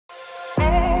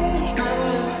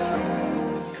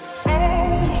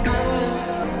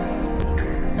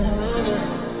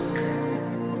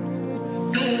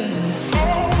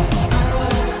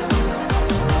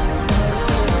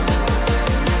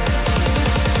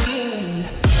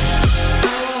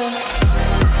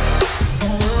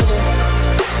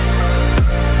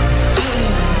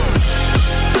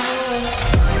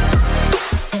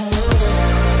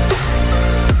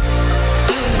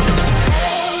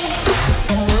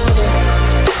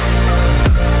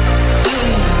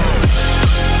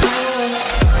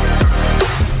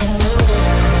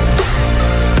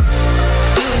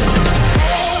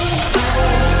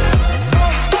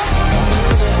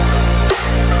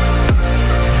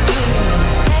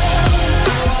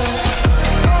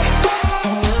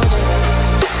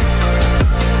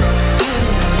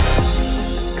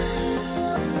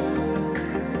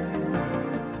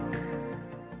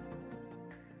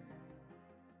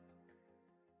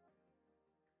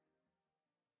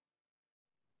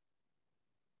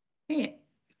Great.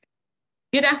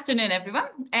 Good afternoon, everyone.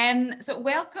 So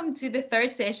welcome to the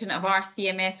third session of our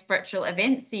CMS virtual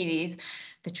event series,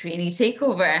 the Trainee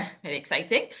Takeover. Very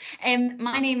exciting.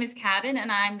 My name is Karen and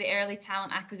I'm the Early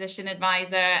Talent Acquisition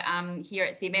Advisor here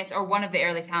at CMS, or one of the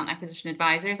Early Talent Acquisition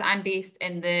Advisors. I'm based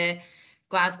in the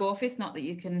Glasgow office, not that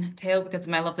you can tell because of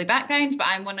my lovely background, but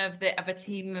I'm one of a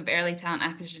team of Early Talent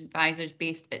Acquisition Advisors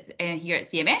based here at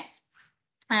CMS.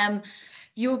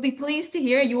 You'll be pleased to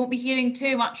hear you won't be hearing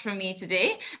too much from me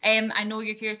today. I know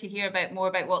you're here to hear more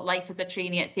about what life as a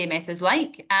trainee at CMS is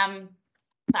like.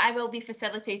 But I will be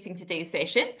facilitating today's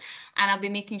session and I'll be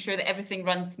making sure that everything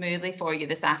runs smoothly for you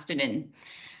this afternoon.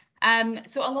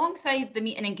 So alongside the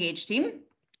Meet and Engage team,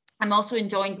 I'm also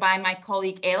joined by my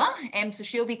colleague Ella. So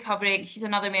she'll be covering, she's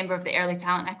another member of the Early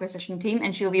Talent Acquisition team,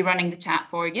 and she'll be running the chat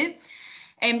for you.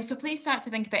 So please start to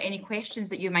think about any questions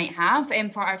that you might have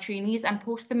for our trainees and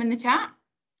post them in the chat.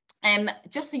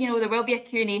 Just so you know, there will be a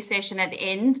Q&A session at the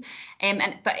end,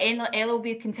 but Ella will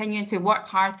be continuing to work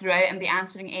hard throughout and be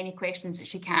answering any questions that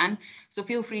she can. So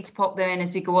feel free to pop them in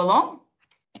as we go along.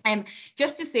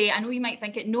 Just to say, I know you might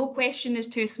think it, no question is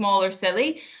too small or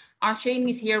silly. Our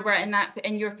trainees here were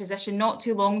in your position not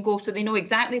too long ago, so they know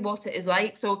exactly what it is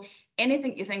like. So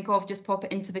anything you think of, just pop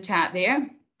it into the chat there.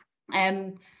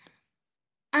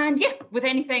 And yeah,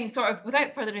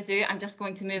 without further ado, I'm just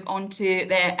going to move on to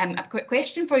a quick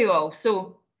question for you all.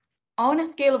 So on a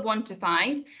scale of 1 to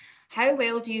 5, how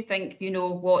well do you think you know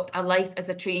what a life as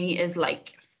a trainee is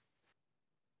like?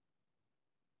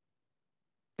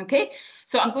 Okay,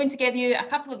 so I'm going to give you a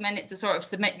couple of minutes to sort of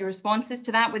submit your responses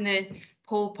to that when the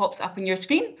poll pops up on your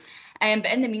screen. But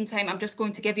in the meantime, I'm just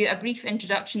going to give you a brief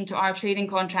introduction to our training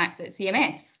contracts at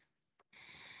CMS.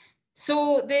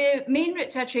 So the main route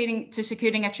to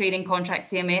securing a training contract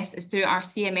CMS is through our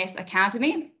CMS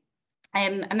Academy,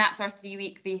 and that's our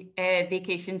 3-week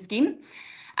vacation scheme.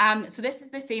 So this is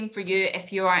the same for you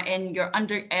if you are in your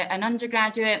an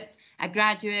undergraduate, a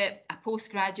graduate, a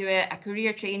postgraduate, a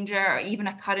career changer, or even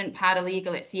a current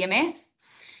paralegal at CMS.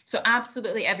 So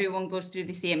absolutely everyone goes through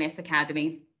the CMS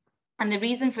Academy. And the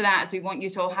reason for that is we want you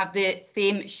to all have the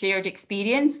same shared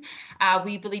experience.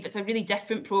 We believe it's a really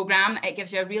different programme. It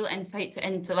gives you a real insight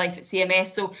into life at CMS.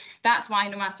 So that's why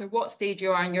no matter what stage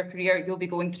you are in your career, you'll be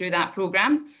going through that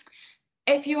programme.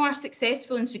 If you are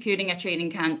successful in securing a training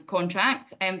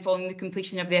contract following the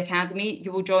completion of the Academy,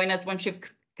 you will join us once you've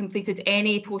completed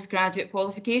any postgraduate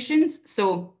qualifications.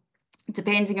 So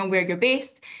depending on where you're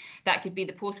based, that could be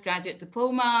the postgraduate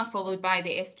diploma followed by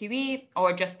the SQE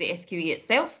or just the SQE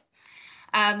itself.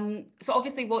 So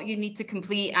obviously what you need to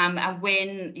complete and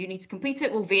when you need to complete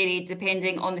it will vary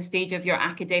depending on the stage of your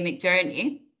academic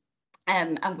journey.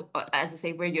 And as I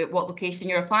say, what location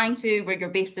you're applying to, where you're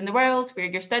based in the world, where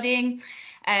you're studying.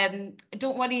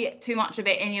 Don't worry too much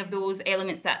about any of those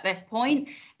elements at this point.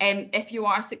 If you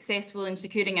are successful in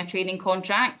securing a training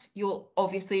contract, you'll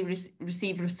obviously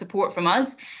receive support from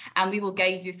us and we will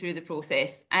guide you through the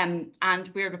process. And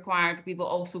where required, we will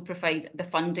also provide the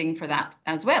funding for that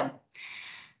as well.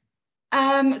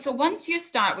 So once you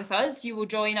start with us, you will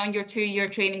join on your 2-year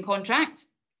training contract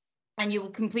and you will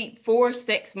complete 4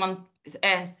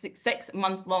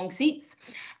 6-month-long seats,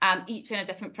 each in a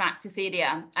different practice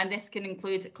area. And this can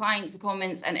include client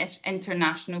secondments and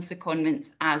international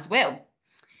secondments as well.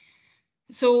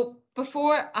 So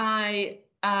before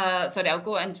I'll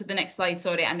go into the next slide,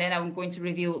 and then I'm going to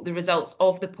reveal the results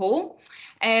of the poll.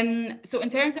 So in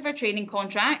terms of our training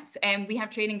contracts, we have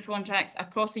training contracts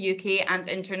across the UK and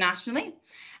internationally.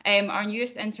 Our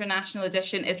newest international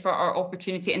edition is for our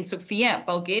opportunity in Sofia,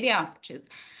 Bulgaria, which is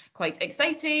quite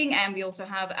exciting. And we also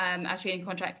have a training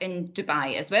contract in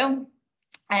Dubai as well.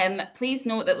 Please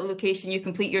note that the location you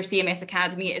complete your CMS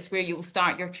Academy is where you will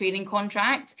start your training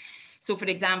contract. So for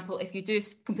example, if you do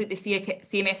complete the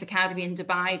CMS Academy in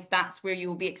Dubai, that's where you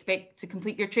will be expected to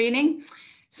complete your training.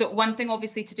 So one thing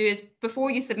obviously to do is before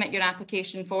you submit your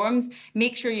application forms,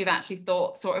 make sure you've actually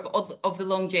thought sort of the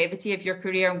longevity of your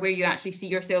career and where you actually see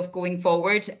yourself going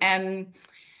forward.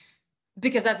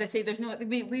 Because as I say, there's no,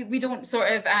 we don't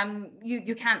sort of,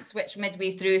 you can't switch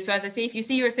midway through. So as I say, if you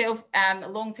see yourself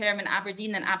long-term in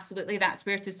Aberdeen, then absolutely that's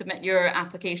where to submit your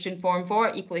application form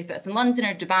for. Equally, if it's in London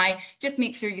or Dubai, just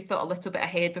make sure you've thought a little bit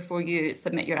ahead before you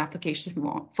submit your application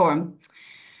form.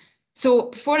 So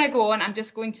before I go on, I'm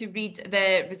just going to read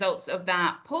the results of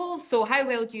that poll. So how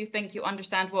well do you think you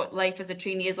understand what life as a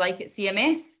trainee is like at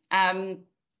CMS?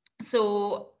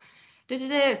 So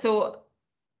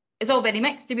it's all very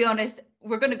mixed, to be honest.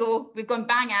 we've gone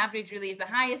bang average really is the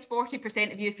highest.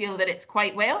 40% of you feel that it's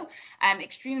quite well,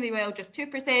 extremely well, just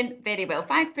 2%, very well,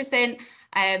 5%,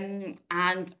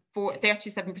 and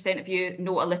 37% of you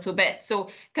know a little bit. So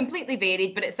completely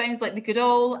varied, but it sounds like we could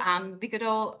all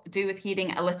do with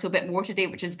hearing a little bit more today,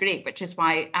 which is great, which is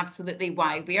absolutely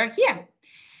why we are here.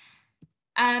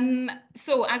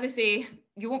 So as I say,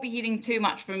 you won't be hearing too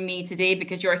much from me today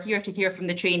because you're here to hear from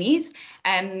the trainees.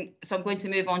 So I'm going to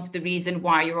move on to the reason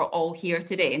why you're all here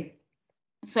today.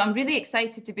 So I'm really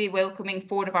excited to be welcoming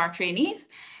 4 of our trainees.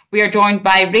 We are joined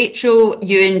by Rachel,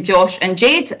 Ewan, Josh and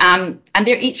Jade, and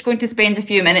they're each going to spend a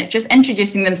few minutes just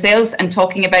introducing themselves and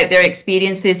talking about their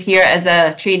experiences here as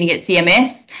a trainee at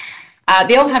CMS.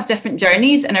 They all have different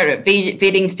journeys and are at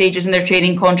varying stages in their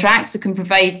training contracts, so can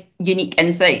provide unique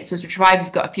insights, which is why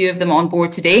we've got a few of them on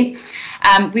board today.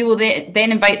 We will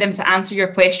then invite them to answer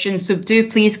your questions, so do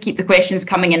please keep the questions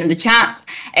coming in the chat.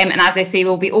 And as I say,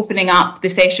 we'll be opening up the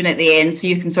session at the end, so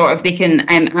you can they can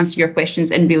answer your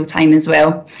questions in real time as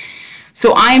well.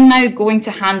 So I'm now going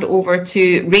to hand over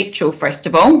to Rachel first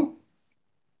of all.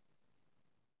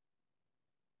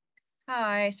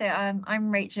 Hi, so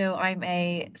I'm Rachel. I'm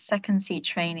a second seat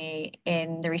trainee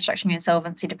in the Restructuring and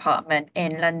Insolvency department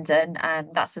in London, and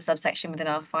that's the subsection within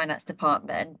our finance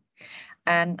department.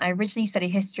 I originally studied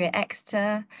history at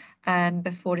Exeter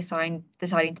before deciding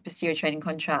to pursue a training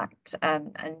contract,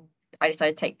 and I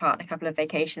decided to take part in a couple of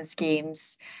vacation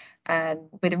schemes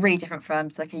with really different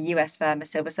firms, like a US firm, a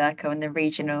Silver Circle, and the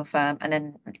regional firm, and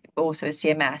then also a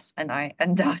CMS, and I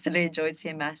undoubtedly enjoyed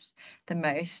CMS the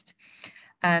most.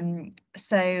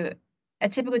 So a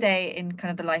typical day in kind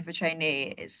of the life of a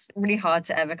trainee, it's really hard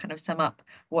to ever kind of sum up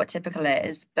what typical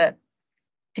is, but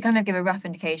to kind of give a rough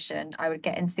indication, I would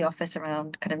get into the office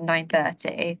around kind of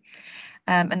 9:30,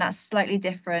 and that's slightly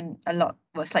different,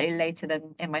 slightly later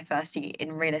than in my first seat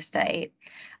in real estate,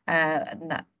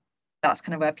 and that's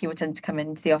kind of where people tend to come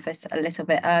into the office a little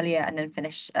bit earlier and then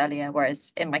finish earlier,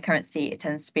 whereas in my current seat, it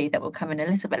tends to be that we'll come in a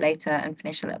little bit later and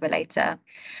finish a little bit later.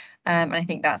 And I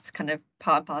think that's kind of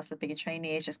part and parcel of being a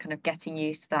trainee, is just kind of getting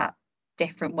used to that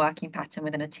different working pattern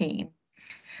within a team.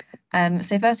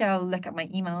 So firstly, I'll look at my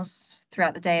emails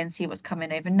throughout the day and see what's come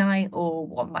in overnight or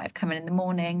what might have come in the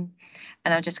morning.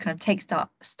 And I'll just kind of take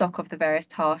stock of the various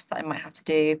tasks that I might have to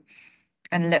do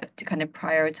and look to kind of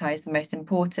prioritize the most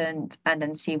important and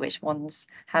then see which ones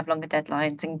have longer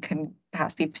deadlines and can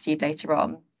perhaps be pursued later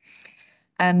on.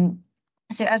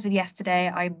 So as with yesterday,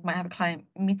 I might have a client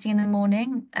meeting in the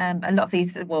morning. A lot of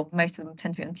these, well, most of them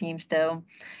tend to be on Teams still.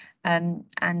 And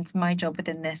my job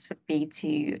within this would be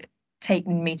to take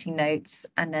meeting notes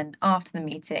and then after the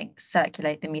meeting,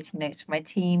 circulate the meeting notes for my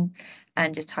team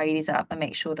and just tidy these up and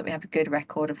make sure that we have a good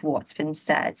record of what's been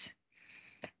said.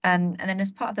 And then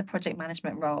as part of the project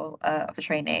management role of a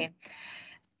trainee,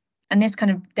 and this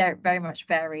kind of very much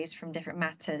varies from different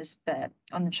matters, but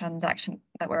on the transaction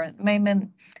that we're in at the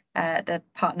moment, the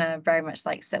partner very much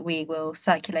likes that we will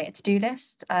circulate a to-do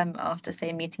list after,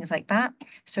 say, meetings like that.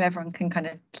 So everyone can kind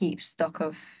of keep stock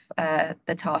of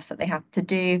the tasks that they have to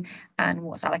do and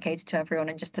what's allocated to everyone,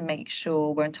 and just to make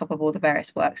sure we're on top of all the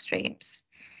various work streams.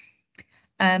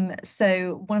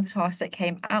 So one of the tasks that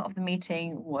came out of the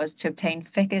meeting was to obtain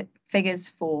figures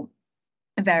for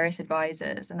various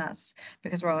advisors, and that's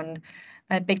because we're on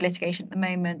a big litigation at the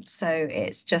moment, so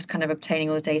it's just kind of obtaining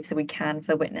all the data that we can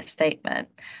for the witness statement.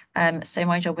 So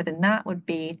my job within that would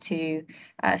be to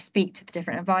speak to the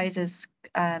different advisors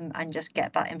and just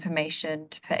get that information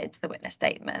to put into the witness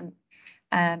statement.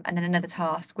 And then another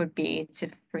task would be to,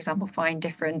 for example, find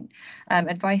different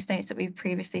advice notes that we've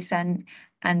previously sent,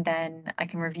 and then I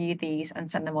can review these and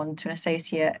send them on to an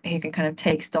associate who can kind of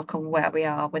take stock on where we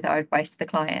are with our advice to the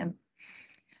client.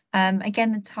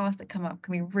 Again, the tasks that come up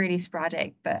can be really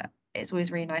sporadic, but it's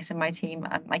always really nice in my team.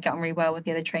 I get on really well with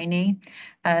the other trainee,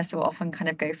 so we'll often kind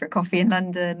of go for a coffee in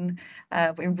London.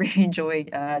 We really enjoy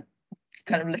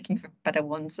kind of looking for better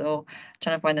ones or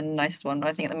trying to find the nicest one.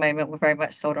 I think at the moment we're very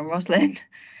much sold on Roslyn.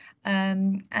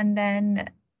 And then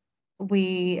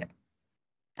we,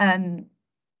 I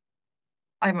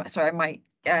might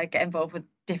get involved with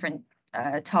different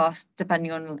tasks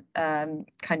depending on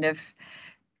kind of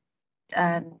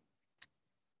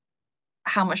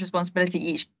how much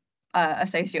responsibility each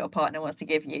associate or partner wants to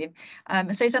give you.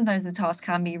 So sometimes the tasks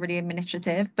can be really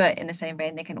administrative, but in the same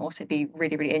vein, they can also be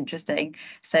really, really interesting.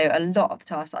 So a lot of the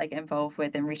tasks that I get involved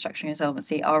with in restructuring and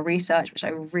insolvency are research, which I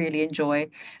really enjoy.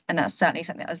 And that's certainly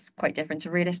something that's quite different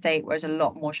to real estate, whereas a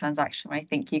lot more transactional. I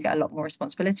think you get a lot more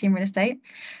responsibility in real estate.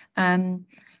 And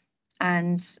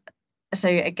so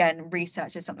again,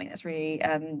 research is something that's really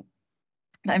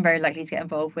that I'm very likely to get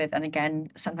involved with. And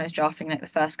again, sometimes drafting like the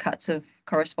first cuts of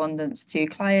correspondence to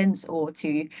clients or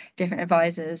to different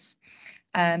advisors.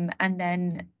 And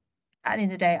then at the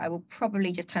end of the day, I will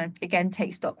probably just kind of again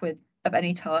take stock of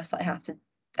any task that I have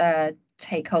to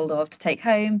take hold of to take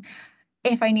home.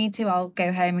 If I need to, I'll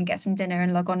go home and get some dinner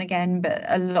and log on again. But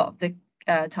a lot of the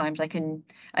times I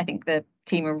think the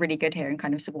team are really good here in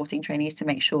kind of supporting trainees to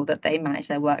make sure that they manage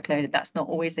their workload. That's not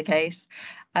always the case.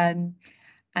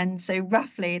 And so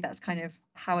roughly that's kind of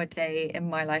how a day in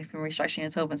my life in restructuring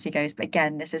and solvency goes. But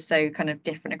again, this is so kind of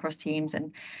different across teams.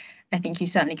 And I think you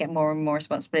certainly get more and more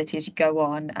responsibility as you go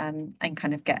on, and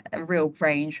kind of get a real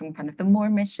range from kind of the more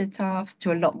administrative tasks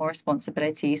to a lot more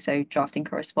responsibility. So drafting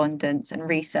correspondence and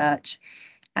research,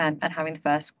 and having the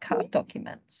first cut of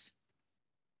documents.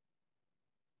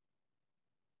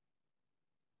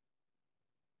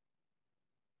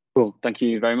 Cool. Thank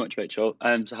you very much, Rachel.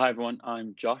 So hi, everyone.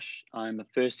 I'm Josh. I'm a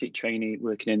first seat trainee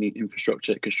working in the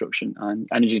infrastructure, construction and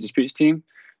energy disputes team,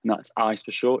 and that's ICE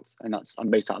for short, and I'm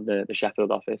based out of the Sheffield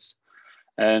office.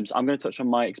 So I'm going to touch on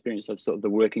my experience of sort of the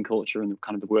working culture and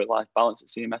kind of the work-life balance at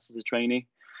CMS as a trainee.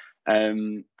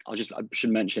 I should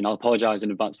mention, I'll apologise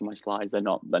in advance for my slides. They're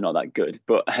not that good,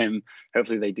 but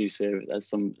hopefully they do serve as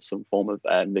some form of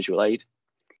visual aid.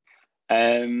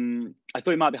 I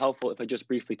thought it might be helpful if I just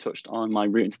briefly touched on my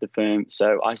route into the firm.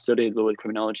 So I studied law and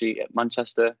criminology at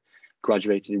Manchester,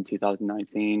 graduated in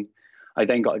 2019. I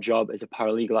then got a job as a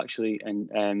paralegal actually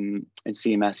in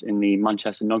CMS in the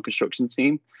Manchester non-construction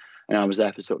team. And I was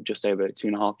there for sort of just over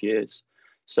 2.5 years.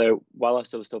 So while I was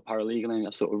still paralegaling, I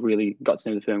sort of really got to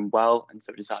know the firm well, and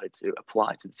so decided to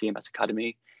apply to the CMS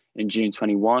Academy in June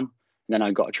 21. And then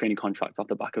I got a training contract off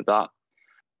the back of that.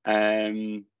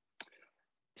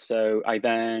 So I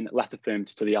then left the firm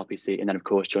to study LPC, and then of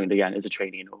course joined again as a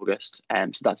trainee in August.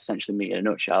 So that's essentially me in a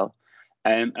nutshell.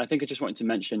 And I think I just wanted to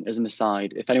mention as an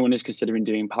aside, if anyone is considering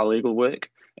doing paralegal work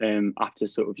after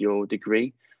sort of your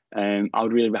degree, I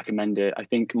would really recommend it. I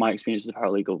think my experience as a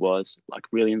paralegal was like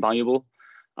really invaluable,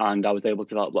 and I was able to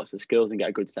develop lots of skills and get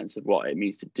a good sense of what it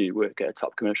means to do work at a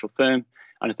top commercial firm.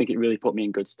 And I think it really put me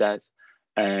in good stead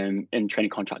in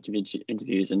training contract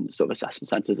interviews and sort of assessment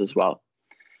centres as well.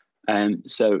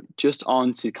 So just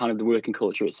on to kind of the working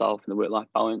culture itself and the work-life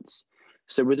balance.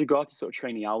 So with regard to sort of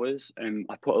trainee hours,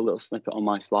 I put a little snippet on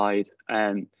my slide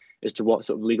as to what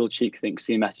sort of legal cheek thinks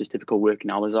CMS's typical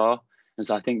working hours are. And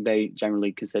so I think they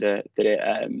generally consider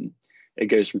that it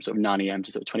goes from sort of 9 a.m.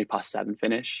 to sort of 7:20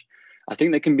 finish. I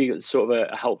think that can be sort of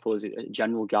a helpful as a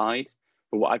general guide.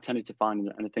 But what I've tended to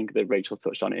find, and I think that Rachel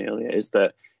touched on it earlier, is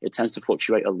that it tends to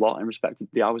fluctuate a lot in respect to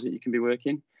the hours that you can be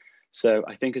working. So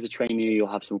I think as a trainee, you'll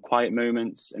have some quiet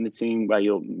moments in the team where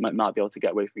you might be able to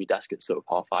get away from your desk at sort of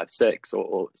 5:30, 6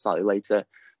 or slightly later.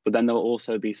 But then there'll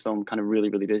also be some kind of really,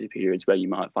 really busy periods where you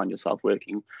might find yourself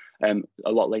working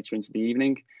a lot later into the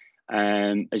evening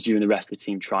as you and the rest of the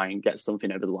team try and get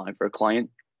something over the line for a client.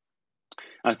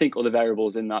 And I think other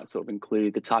variables in that sort of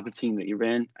include the type of team that you're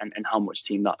in and how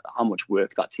much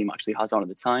work that team actually has on at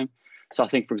the time. So I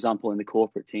think, for example, in the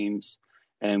corporate teams,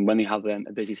 when they have a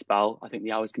busy spell, I think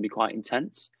the hours can be quite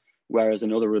intense. Whereas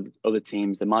in other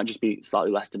teams, there might just be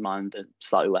slightly less demand and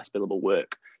slightly less billable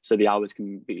work. So the hours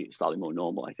can be slightly more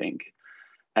normal, I think.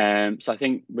 So I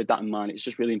think with that in mind, it's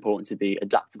just really important to be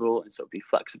adaptable and sort of be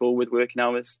flexible with working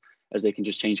hours, as they can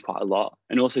just change quite a lot.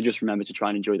 And also just remember to try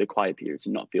and enjoy the quiet periods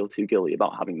and not feel too guilty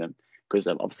about having them, because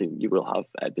obviously you will have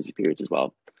busy periods as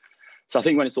well. So I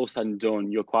think when it's all said and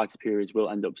done, your quieter periods will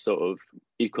end up sort of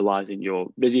equalising your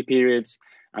busy periods.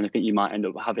 And I think you might end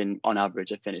up having, on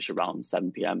average, a finish around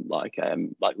 7 p.m, like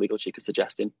Legal Cheek is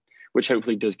suggesting, which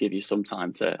hopefully does give you some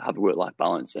time to have a work-life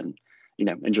balance and,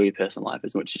 enjoy your personal life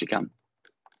as much as you can.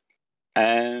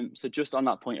 So just on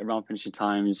that point around finishing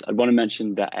times, I want to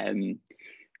mention that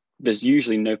there's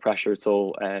usually no pressure at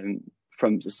all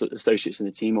from associates in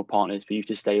the team or partners for you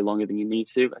to stay longer than you need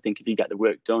to. I think if you get the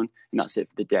work done and that's it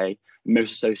for the day,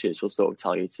 most associates will sort of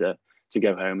tell you to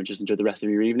go home and just enjoy the rest of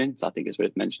your evening. So I think it's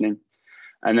worth mentioning.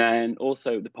 And then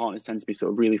also the partners tend to be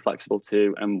sort of really flexible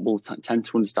too, and will tend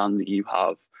to understand that you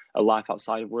have a life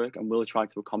outside of work and will try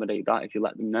to accommodate that if you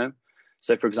let them know.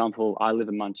 So for example, I live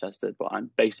in Manchester, but I'm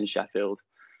based in Sheffield.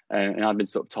 And I've been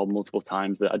sort of told multiple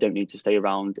times that I don't need to stay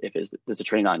around if there's a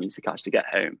train that I need to catch to get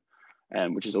home,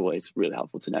 which is always really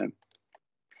helpful to know.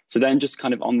 So then just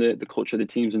kind of on the culture of the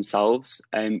teams themselves,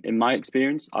 in my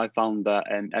experience, I found that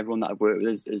everyone that I've worked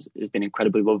with has been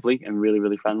incredibly lovely and really,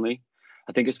 really friendly.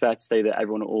 I think it's fair to say that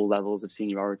everyone at all levels of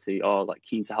seniority are like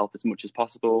keen to help as much as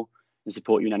possible and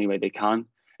support you in any way they can,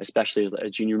 especially as a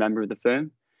junior member of the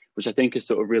firm, which I think is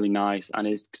sort of really nice and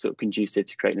is sort of conducive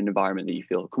to creating an environment that you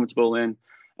feel comfortable in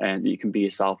that you can be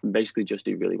yourself and basically just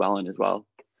do really well in as well.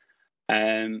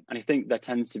 And I think there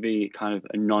tends to be kind of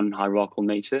a non-hierarchical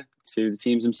nature to the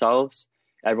teams themselves.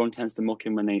 Everyone tends to muck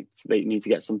in when they need to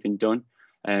get something done,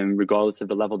 regardless of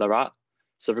the level they're at.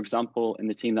 So, for example, in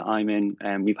the team that I'm in,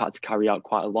 we've had to carry out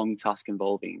quite a long task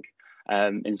involving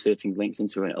inserting links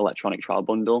into an electronic trial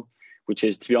bundle, which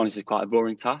is, to be honest, is quite a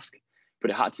boring task, but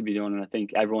it had to be done. And I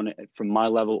think everyone from my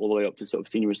level all the way up to sort of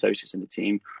senior associates in the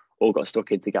team all got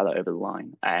stuck in together over the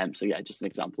line. So yeah, just an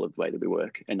example of the way that we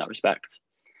work in that respect.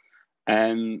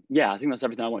 Yeah, I think that's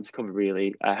everything I wanted to cover,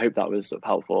 really. I hope that was sort of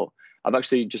helpful. I've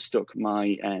actually just stuck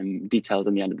my details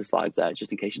on the end of the slides there,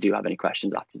 just in case you do have any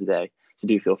questions after today. So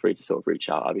do feel free to sort of reach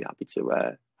out. I'll be happy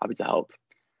to help.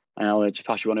 And I'll just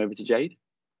pass you on over to Jade.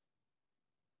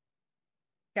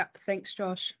 Yeah, thanks,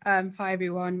 Josh. Hi,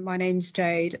 everyone. My name's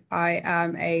Jade. I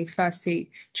am a first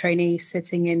seat trainee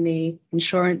sitting in the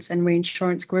insurance and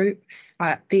reinsurance group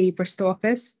at the Bristol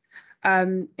office.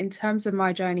 In terms of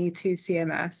my journey to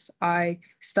CMS, I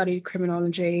studied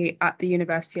criminology at the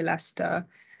University of Leicester,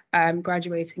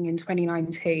 graduating in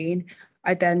 2019.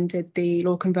 I then did the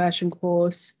law conversion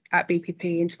course at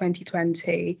BPP in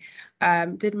 2020,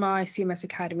 did my CMS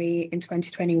Academy in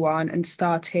 2021 and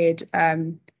started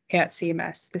here at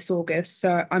CMS this August.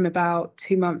 So I'm about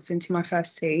 2 months into my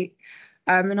first seat.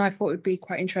 And I thought it would be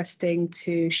quite interesting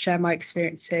to share my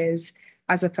experiences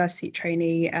as a first seat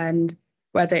trainee and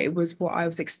whether it was what I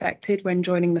was expected when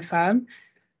joining the firm.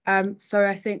 So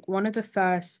I think one of the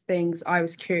first things I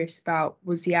was curious about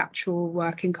was the actual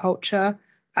working culture.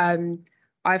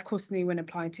 I, of course, knew when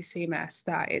applying to CMS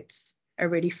that it's a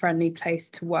really friendly place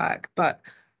to work, but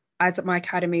as my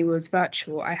academy was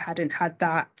virtual, I hadn't had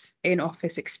that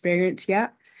in-office experience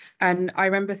yet. And I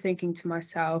remember thinking to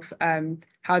myself,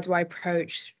 how do I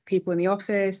approach people in the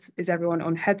office? Is everyone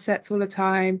on headsets all the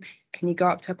time? Can you go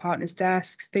up to a partner's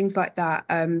desk? Things like that,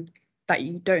 that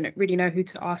you don't really know who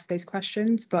to ask those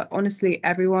questions. But honestly,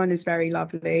 everyone is very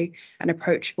lovely and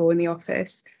approachable in the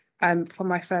office. For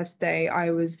my first day,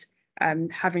 I was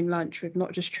having lunch with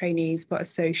not just trainees, but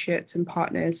associates and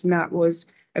partners, and that was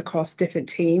across different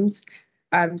teams.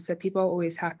 So people are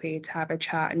always happy to have a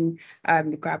chat and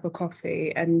grab a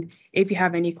coffee. And if you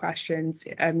have any questions,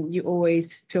 you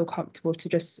always feel comfortable to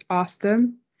just ask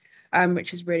them,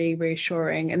 which is really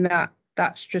reassuring. And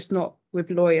that's just not with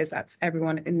lawyers, that's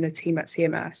everyone in the team at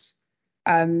CMS.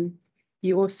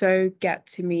 You also get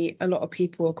to meet a lot of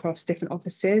people across different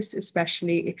offices,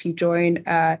 especially if you join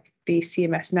the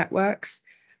CMS networks.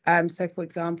 So, for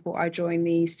example, I joined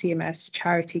the CMS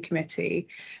Charity Committee,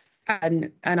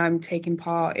 and I'm taking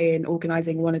part in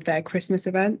organising one of their Christmas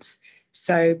events.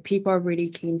 So people are really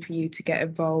keen for you to get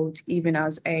involved, even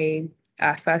as a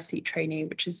first seat trainee,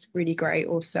 which is really great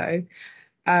also.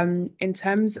 In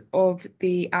terms of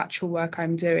the actual work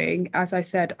I'm doing, as I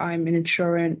said, I'm an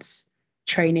insurance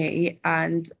trainee,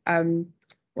 and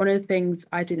one of the things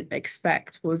I didn't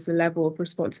expect was the level of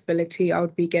responsibility I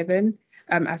would be given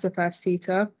as a first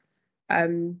seater.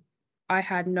 I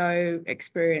had no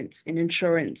experience in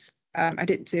insurance. I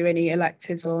didn't do any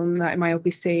electives on that in my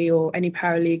LPC or any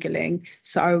paralegaling.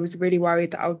 So I was really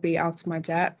worried that I would be out of my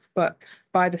depth. But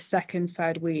by the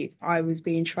third week, I was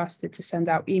being trusted to send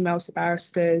out emails to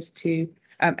barristers, to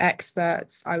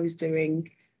experts. I was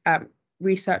doing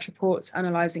research reports,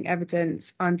 analysing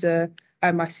evidence under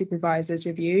my supervisor's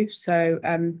review. So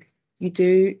you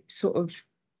do sort of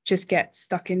just get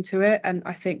stuck into it. And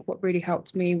I think what really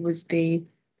helped me was the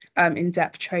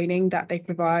in-depth training that they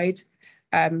provide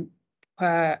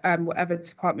per whatever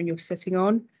department you're sitting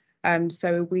on.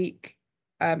 So a week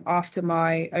after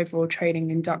my overall training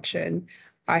induction,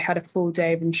 I had a full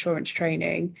day of insurance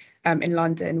training in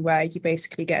London, where you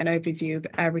basically get an overview of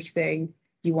everything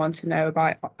you want to know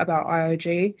about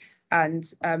IOG.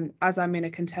 And as I'm in a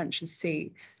contentious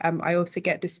seat, I also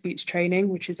get disputes training,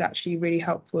 which is actually really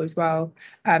helpful as well.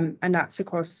 And that's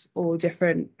across all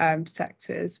different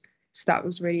sectors. So that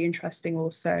was really interesting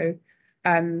also.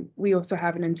 We also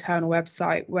have an internal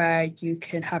website where you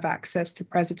can have access to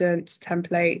precedents,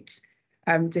 templates,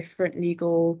 different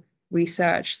legal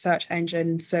research, search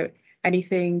engines. So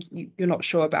anything you're not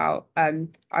sure about,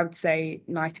 I would say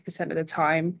 90% of the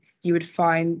time you would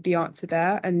find the answer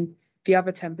there. And the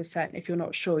other 10%, if you're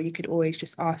not sure, you could always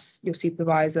just ask your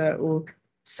supervisor or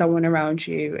someone around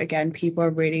you. Again, people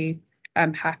are really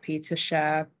happy to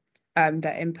share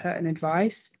their input and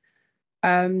advice.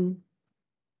 And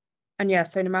yeah,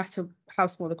 so no matter how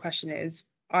small the question is,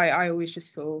 I always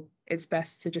just feel it's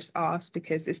best to just ask,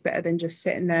 because it's better than just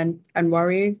sitting there and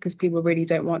worrying, because people really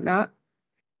don't want that.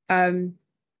 And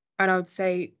And I would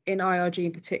say in IRG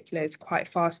in particular, it's quite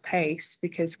fast paced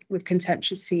because with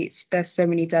contentious seats, there's so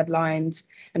many deadlines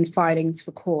and filings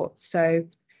for court. So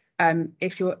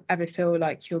if you ever feel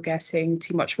like you're getting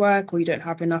too much work or you don't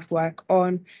have enough work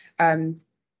on,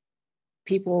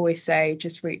 people always say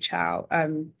just reach out,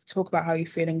 talk about how you're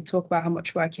feeling, talk about how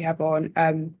much work you have on.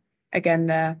 Again,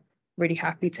 they're really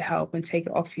happy to help and take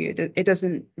it off you. It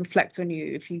doesn't reflect on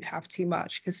you if you have too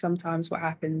much, because sometimes what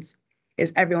happens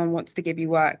is everyone wants to give you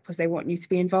work because they want you to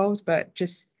be involved, but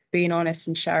just being honest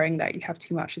and sharing that you have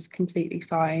too much is completely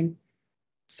fine.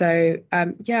 So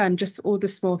yeah, and just all the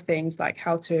small things like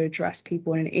how to address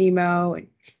people in an email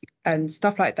and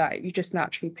stuff like that, you just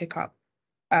naturally pick up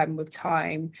with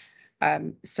time.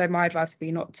 So my advice would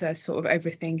be not to sort of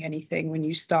overthink anything when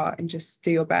you start and just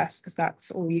do your best, because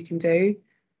that's all you can do.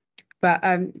 But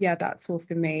yeah, that's all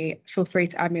for me. Feel free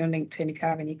to add me on LinkedIn if you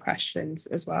have any questions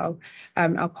as well.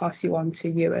 I'll pass you on to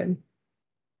Ewan.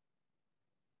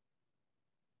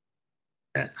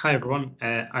 Hi everyone,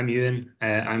 I'm Ewan.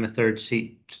 I'm a third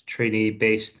seat trainee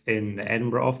based in the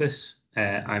Edinburgh office.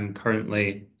 I'm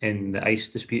currently in the ICE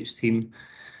disputes team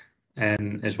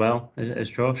as well as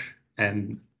Josh.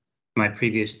 My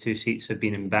previous 2 seats have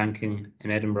been in banking in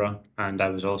Edinburgh, and I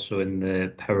was also in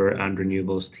the power and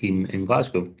renewables team in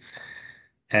Glasgow.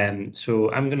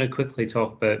 So I'm going to quickly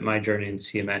talk about my journey in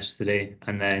CMS today,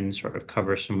 and then sort of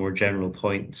cover some more general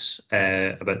points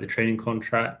about the training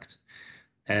contract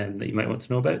that you might want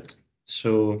to know about.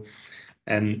 So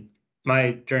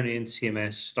my journey in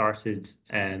CMS started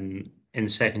in the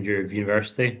second year of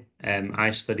university.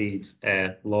 I studied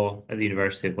law at the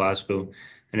University of Glasgow,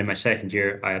 and in my second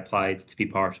year I applied to be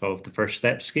part of the First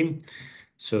Step scheme.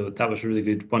 So that was a really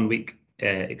good 1-week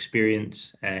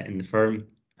experience in the firm,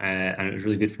 and it was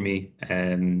really good for me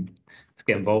to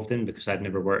get involved in, because I'd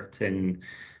never worked in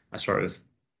a sort of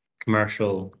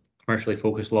commercially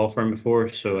focused law firm before.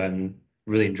 So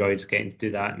really enjoyed getting to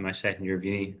do that in my second year of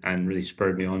uni, and really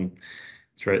spurred me on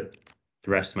throughout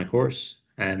the rest of my course.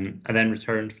 I then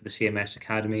returned for the CMS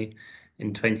Academy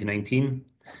in 2019,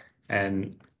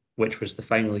 which was the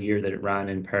final year that it ran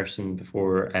in person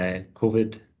before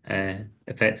COVID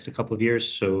affected a couple of years.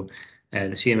 So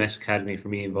the CMS Academy for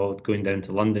me involved going down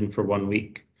to London for 1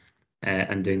 week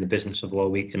and doing the Business of Law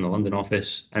week in the London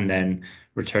office, and then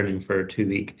returning for a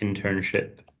 2-week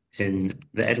internship in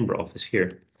the Edinburgh office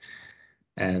here.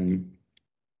 And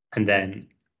then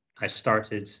I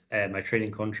started my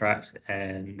training contract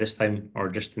this time, or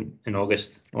just in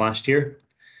August last year,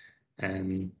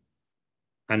 and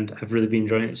have really been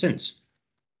enjoying it since.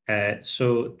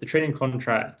 So the training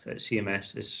contract at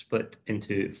CMS is split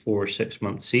into 4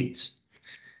 6-month seats.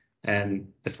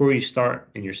 Before you start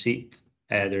in your seat,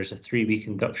 there's a 3-week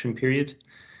induction period.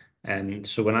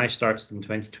 So when I started in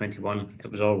 2021,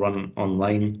 it was all run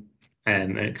online,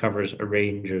 and it covers a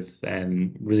range of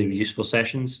really useful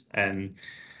sessions.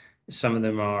 Some of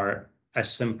them are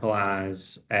as simple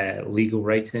as legal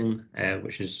writing,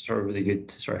 which is sort of really good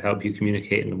to sort of help you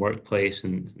communicate in the workplace,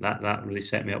 and that really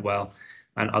set me up well.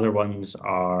 And other ones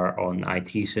are on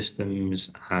IT systems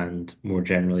and more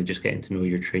generally just getting to know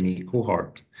your trainee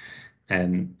cohort.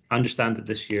 I understand that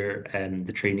this year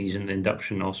the trainees in the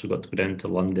induction also got to go down to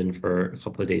London for a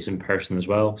couple of days in person as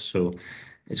well. So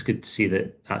it's good to see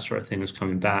that that sort of thing is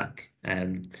coming back.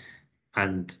 And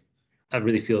I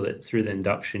really feel that through the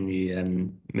induction,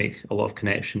 you make a lot of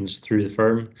connections through the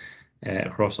firm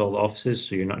across all the offices.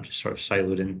 So you're not just sort of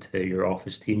siloed into your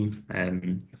office team.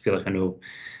 I feel like I know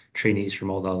trainees from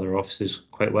all the other offices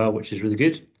quite well, which is really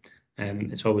good.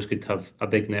 It's always good to have a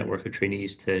big network of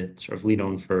trainees to sort of lean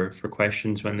on for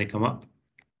questions when they come up.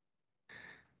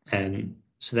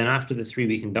 So then after the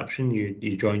 3-week induction,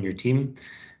 you join your team.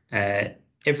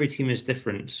 Every team is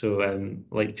different. So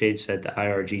like Jade said, the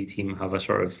IRG team have a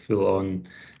sort of full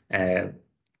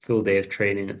day of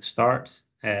training at the start.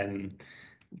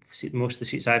 Most of the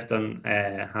seats I've done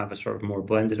have a sort of more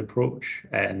blended approach.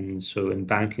 So in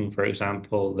banking, for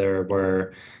example, there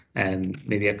were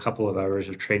maybe a couple of hours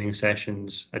of training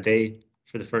sessions a day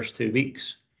for the first 2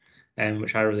 weeks,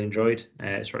 which I really enjoyed.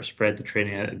 It sort of spread the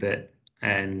training out a bit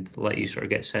and let you sort of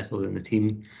get settled in the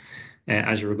team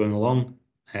as you were going along.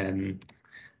 And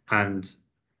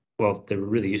well, they were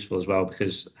really useful as well,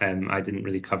 because I didn't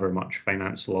really cover much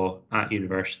finance law at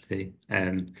university,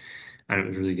 and it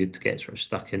was really good to get sort of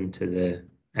stuck into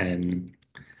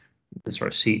the sort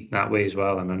of seat that way as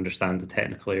well, and understand the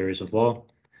technical areas of law.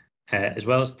 As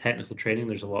well as technical training,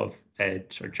 there's a lot of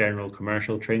sort of general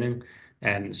commercial training.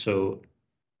 So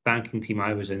banking team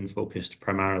I was in focused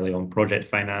primarily on project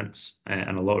finance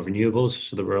and a lot of renewables.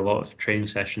 So there were a lot of training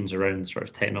sessions around sort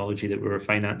of technology that we were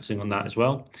financing on that as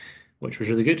well, which was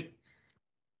really good.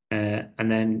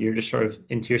 and then you're just sort of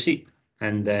into your seat.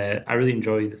 And I really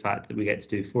enjoy the fact that we get to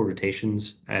do 4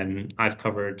 rotations. I've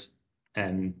covered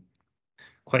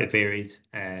quite varied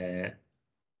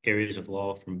areas of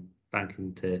law, from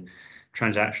banking to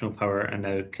transactional power and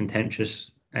now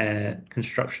contentious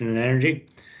construction and energy.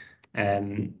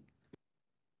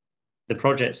 The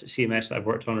projects at CMS that I've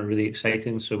worked on are really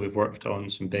exciting. So we've worked on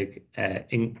some big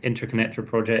interconnector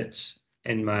projects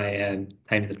in my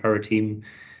time in the power team.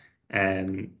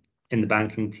 In the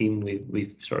banking team,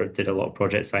 we've sort of did a lot of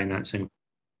project financing,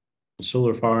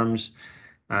 solar farms,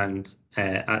 and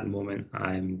at the moment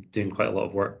I'm doing quite a lot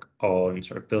of work on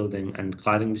sort of building and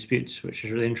cladding disputes, which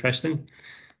is really interesting.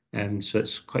 So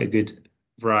it's quite a good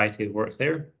variety of work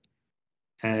there.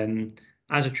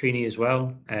 As a trainee as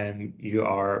well, you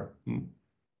are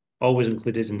always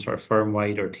included in sort of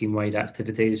firm-wide or team-wide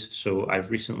activities. So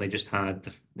I've recently just had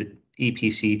the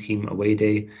EPC team away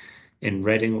day in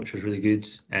Reading, which was really good.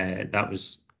 That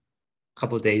was a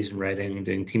couple of days in Reading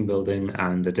doing team building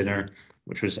and a dinner,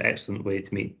 which was an excellent way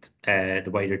to meet the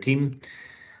wider team.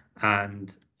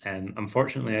 And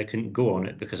unfortunately, I couldn't go on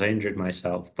it because I injured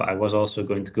myself, but I was also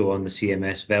going to go on the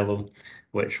CMS Velo,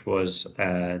 which was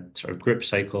a sort of group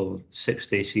cycle of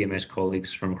 60 CMS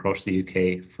colleagues from across the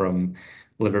UK, from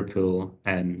Liverpool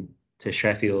to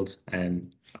Sheffield,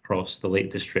 across the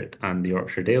Lake District and the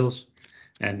Yorkshire Dales.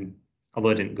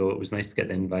 Although I didn't go, it was nice to get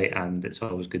the invite, and it's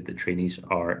always good that trainees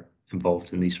are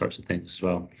involved in these sorts of things as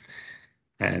well.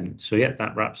 So yeah,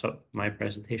 that wraps up my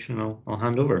presentation. I'll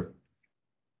hand over.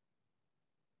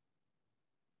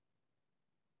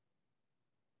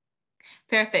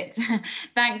 Perfect.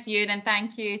 Thanks, Ewan, and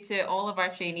thank you to all of our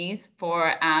trainees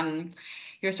for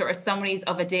your sort of summaries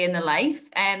of a day in the life.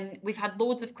 We've had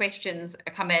loads of questions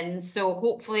come in, so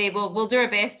hopefully we'll do our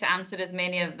best to answer as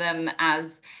many of them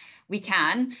as we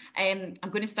can. I'm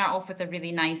going to start off with a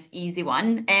really nice, easy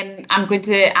one. I'm going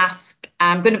to ask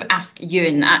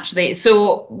Ewan, actually.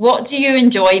 So, what do you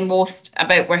enjoy most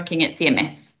about working at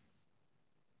CMS?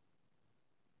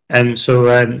 Yeah,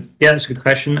 that's a good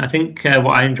question. I think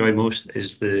what I enjoy most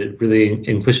is the really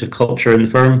inclusive culture in the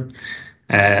firm,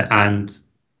 and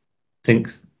I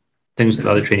think things that the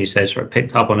other trainees said sort of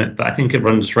picked up on it, but I think it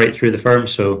runs right through the firm.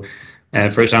 So,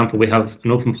 for example, we have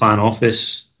an open plan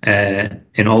office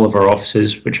in all of our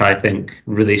offices, which I think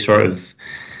really sort of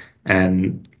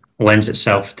lends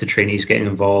itself to trainees getting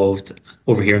involved,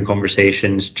 overhearing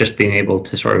conversations, just being able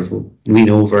to sort of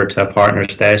lean over to a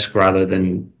partner's desk rather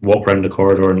than walk around the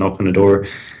corridor and knock on the door.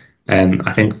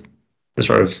 I think the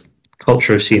sort of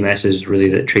culture of CMS is really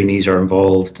that trainees are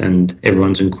involved and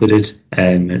everyone's included.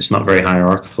 It's not very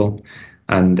hierarchical.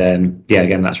 And yeah,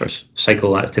 again, that sort of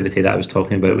cycle activity that I was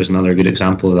talking about was another good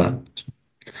example of that.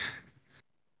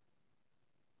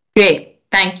 Great,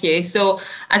 thank you. So,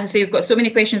 as I say, we've got so many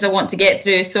questions I want to get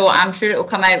through, so I'm sure it will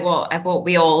come out what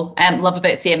we all love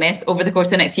about CMS over the course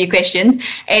of the next few questions.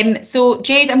 So,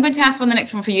 Jade, I'm going to ask the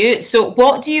next one for you. So,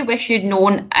 what do you wish you'd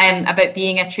known about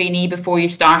being a trainee before you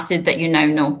started that you now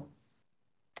know?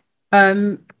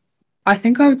 I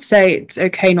think I would say it's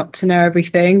okay not to know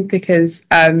everything, because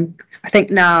I think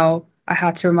now I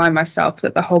had to remind myself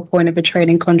that the whole point of a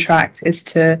training contract is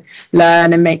to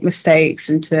learn and make mistakes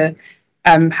and to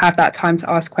have that time to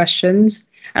ask questions.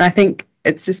 And I think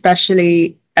it's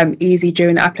especially easy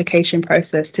during the application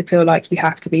process to feel like you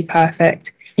have to be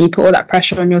perfect and you put all that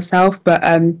pressure on yourself. But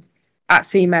at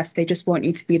CMS, they just want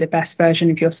you to be the best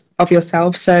version of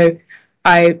yourself. So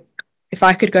if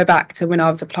I could go back to when I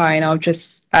was applying, I'll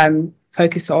just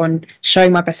focus on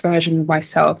showing my best version of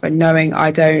myself and knowing I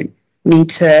don't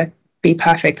need to be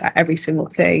perfect at every single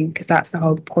thing, because that's the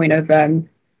whole point of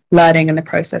learning and the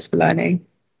process for learning.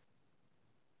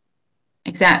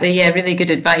 Exactly. Yeah, really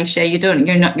good advice. Yeah,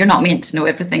 you're not meant to know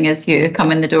everything as you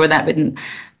come in the door. That wouldn't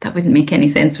make any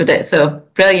sense, would it? So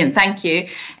brilliant, thank you.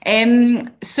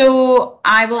 So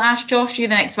I will ask Josh you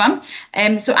the next one.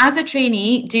 So as a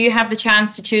trainee, do you have the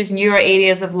chance to choose newer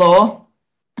areas of law,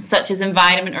 such as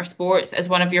environment or sports, as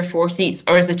one of your 4 seats,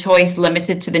 or is the choice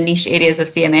limited to the niche areas of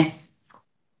CMS?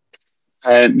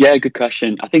 Yeah, good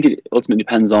question. I think it ultimately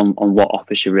depends on what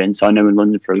office you're in. So I know in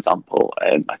London, for example,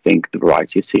 I think the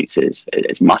variety of seats is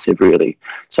massive, really.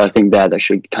 So I think that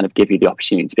should kind of give you the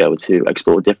opportunity to be able to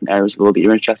explore different areas of the law that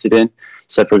you're interested in.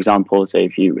 So, for example, say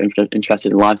if you're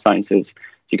interested in life sciences,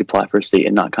 you could apply for a seat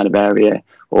in that kind of area,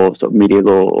 or sort of media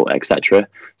law, etc.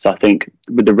 So I think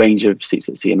with the range of seats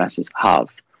that CMSs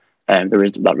have, there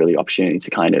is that really opportunity to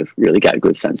kind of really get a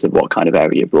good sense of what kind of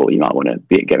area of law you might want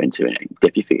to go into and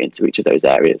dip your feet into each of those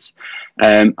areas.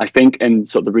 I think in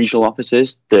sort of the regional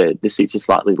offices, the seats are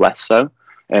slightly less so.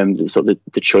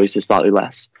 The choice is slightly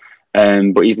less.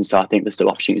 But even so, I think there's still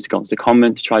opportunities to go on to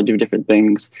comment to try and do different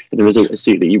things. If there was a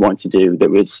seat that you wanted to do that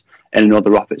was in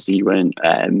another office that you weren't,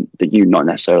 that you not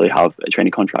necessarily have a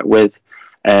training contract with,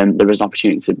 there is an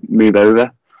opportunity to move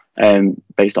over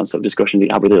based on sort of discussions that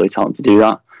you have with early talent to do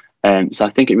that. So I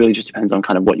think it really just depends on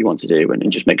kind of what you want to do,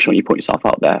 and just make sure you put yourself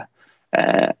out there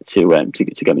to go and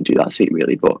do that seat,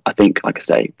 really. But I think, like I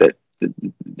say, that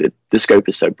the scope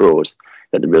is so broad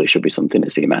that there really should be something at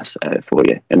CMS for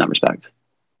you in that respect.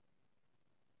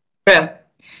 Well,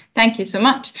 thank you so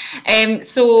much.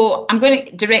 So I'm going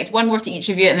to direct one word to each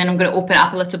of you, and then I'm going to open it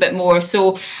up a little bit more.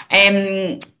 So,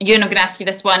 Ewan, I'm going to ask you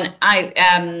this one.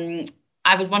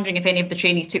 I was wondering if any of the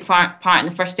trainees took part in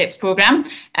the First Steps programme.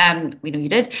 We know you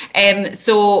did.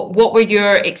 So what were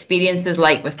your experiences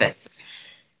like with this?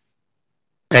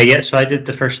 Yeah, so I did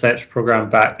the First Steps programme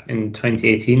back in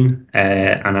 2018,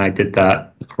 and I did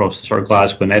that across the sort of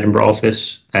Glasgow and Edinburgh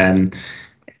office.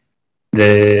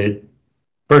 The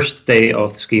first day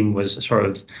of the scheme was sort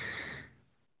of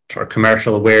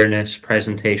commercial awareness,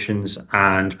 presentations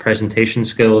and presentation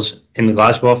skills in the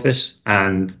Glasgow office,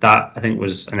 and that I think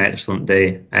was an excellent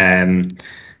day. Didn't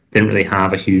really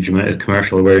have a huge amount of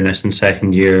commercial awareness in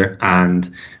second year, and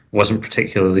wasn't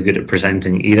particularly good at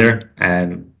presenting either.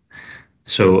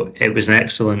 So it was an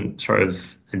excellent sort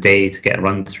of day to get a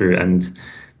run through, and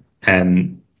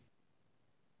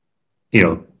you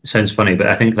know, sounds funny, but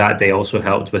I think that day also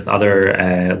helped with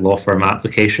other law firm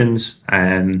applications,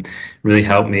 and really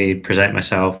helped me present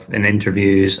myself in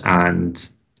interviews, and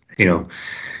you know,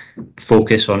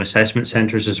 focus on assessment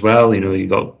centres as well. You know, you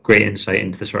got great insight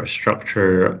into the sort of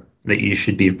structure that you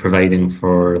should be providing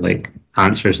for like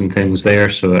answers and things there.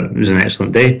 So it was an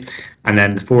excellent day. And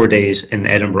then the 4 days in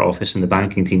the Edinburgh office in the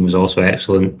banking team was also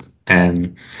excellent.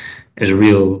 It was a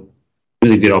really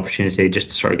good opportunity just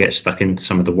to sort of get stuck into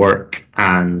some of the work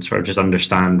and sort of just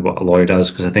understand what a lawyer does,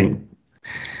 because I think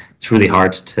it's really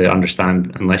hard to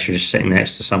understand unless you're just sitting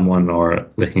next to someone or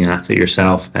looking at it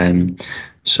yourself.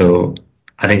 So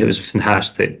I think it was a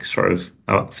fantastic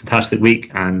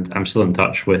week, and I'm still in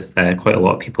touch with quite a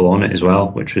lot of people on it as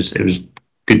well, it was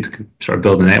good to sort of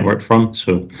build a network from.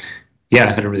 So yeah,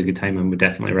 I had a really good time and would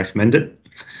definitely recommend it.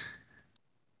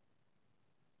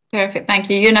 Perfect, thank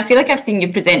you. And I feel like I've seen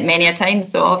you present many a time,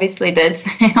 so obviously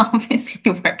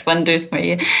worked wonders for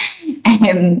you.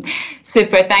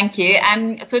 Super, thank you.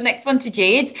 So next one to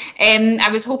Jade. I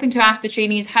was hoping to ask the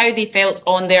trainees how they felt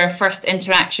on their first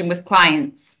interaction with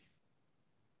clients.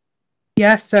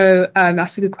 Yeah, so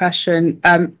that's a good question.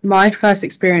 My first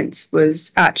experience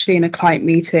was actually in a client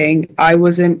meeting. I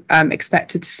wasn't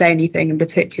expected to say anything in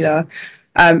particular.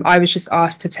 I was just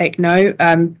asked to take note.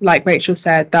 Like Rachel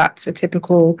said, that's a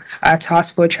typical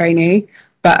task for a trainee,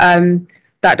 but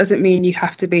that doesn't mean you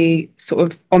have to be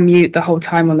sort of on mute the whole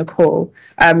time on the call.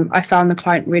 I found the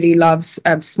client really loves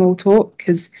small talk,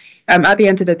 because at the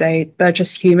end of the day, they're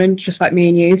just human, just like me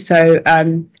and you. So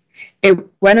it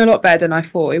went a lot better than I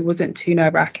thought. It wasn't too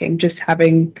nerve-wracking, just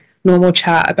having normal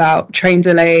chat about train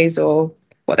delays or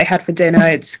what they had for dinner.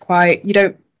 It's quite, you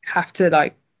don't have to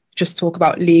like just talk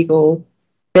about legal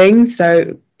things.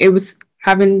 So it was,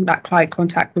 having that client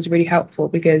contact was really helpful,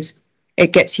 because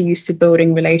it gets you used to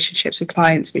building relationships with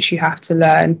clients, which you have to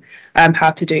learn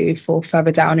how to do for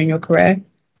further down in your career.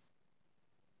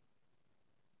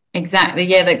 Exactly,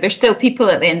 yeah, like there's still people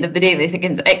at the end of the day.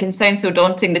 It can sound so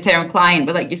daunting, the term client,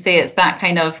 but like you say, it's that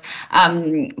kind of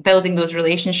building those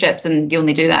relationships, and you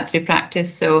only do that through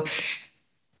practice. So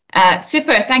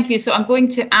super, thank you. So I'm going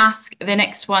to ask the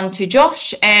next one to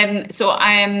Josh.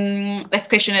 This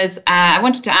question is, I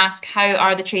wanted to ask, how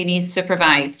are the trainees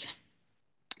supervised?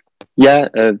 Yeah,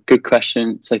 good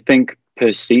question. So I think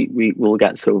per seat we will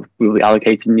be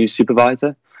allocated a new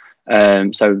supervisor.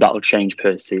 So that'll change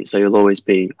per seat. So you'll always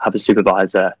have a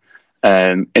supervisor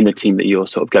in the team that you're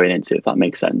sort of going into, if that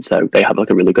makes sense. So they have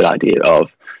like a really good idea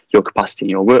of your capacity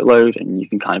and your workload, and you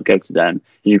can kind of go to them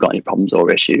if you've got any problems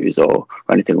or issues or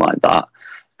anything like that.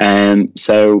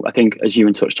 So I think, as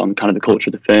Ewan touched on, kind of the culture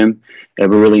of the firm, we're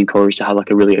really encouraged to have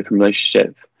like a really open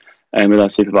relationship with our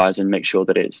supervisor, and make sure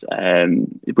that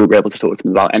we're able to talk to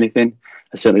them about anything.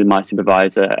 Certainly with my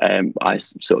supervisor, I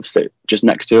sort of sit just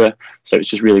next to her, so it's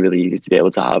just really, really easy to be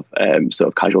able to have sort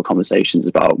of casual conversations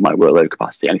about my workload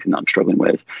capacity, anything that I'm struggling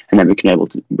with, and then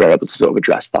we're able to sort of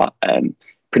address that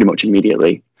pretty much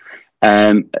immediately.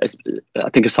 I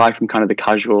think aside from kind of the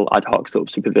casual ad hoc sort of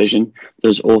supervision,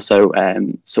 there's also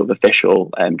sort of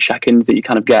official check-ins that you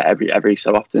kind of get every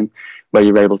so often, where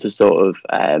you're able to sort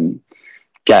of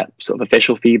get sort of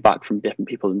official feedback from different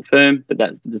people in the firm, but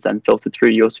that's then filtered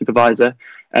through your supervisor.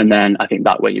 And then I think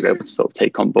that way you're able to sort of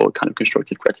take on board kind of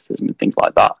constructive criticism and things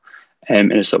like that.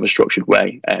 in a sort of a structured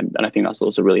way. And I think that's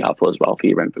also really helpful as well for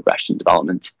your own progression and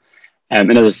development. And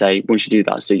as I say, once you do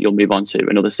that seat, you'll move on to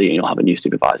another seat and you'll have a new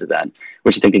supervisor then,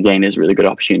 which I think, again, is a really good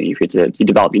opportunity for you to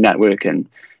develop your network and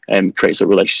create sort of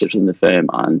relationships within the firm.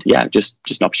 And yeah, just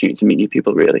an opportunity to meet new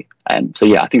people, really. So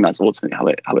yeah, I think that's ultimately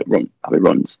how it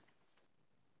runs.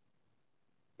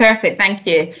 Perfect, thank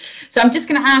you. So I'm just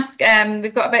going to ask,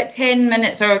 we've got about 10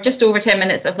 minutes or just over 10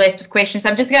 minutes of left of questions. So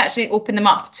I'm just going to actually open them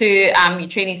up to your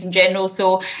trainees in general.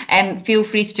 So feel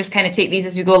free to just kind of take these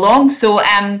as we go along. So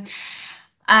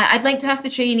I'd like to ask the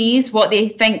trainees what they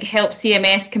think helps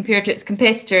CMS compared to its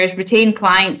competitors retain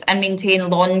clients and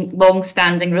maintain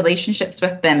long-standing relationships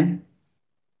with them.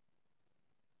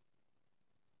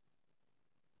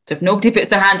 So if nobody puts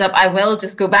their hand up, I will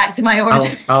just go back to my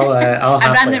order. I'll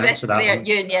I ran the answer risk that there. one.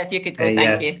 Ewan, yeah, if you could go,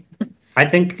 thank you. I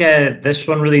think this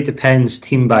one really depends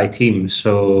team by team.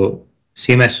 So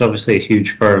CMS is obviously a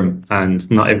huge firm and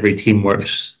not every team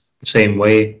works the same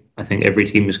way. I think every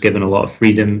team is given a lot of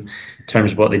freedom in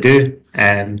terms of what they do.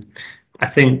 I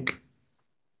think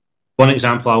one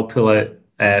example I'll pull out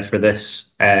for this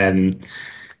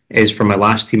is from my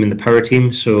last team in the power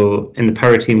team. So in the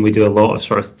power team, we do a lot of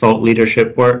sort of thought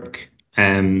leadership work.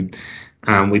 And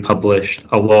we published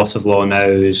a lot of law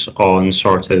nows on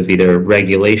sort of either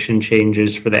regulation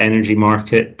changes for the energy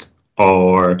market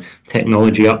or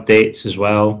technology updates as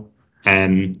well.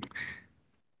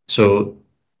 So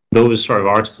those sort of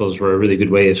articles were a really good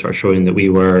way of sort of showing that we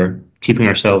were keeping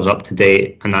ourselves up to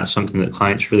date, and that's something that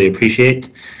clients really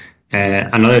appreciate.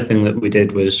 Another thing that we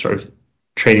did was sort of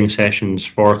training sessions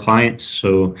for clients.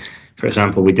 So, for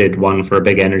example, we did one for a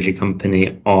big energy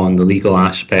company on the legal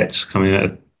aspects coming out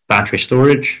of battery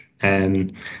storage.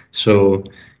 So,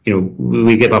 you know,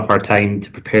 we give up our time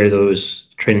to prepare those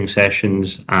training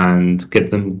sessions and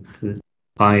give them to the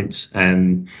clients,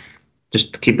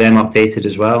 just to keep them updated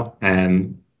as well.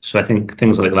 So I think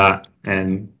things like that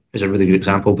is a really good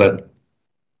example. But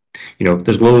you know,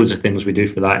 there's loads of things we do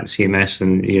for that in CMS,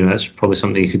 and you know, that's probably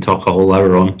something you could talk a whole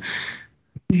hour on.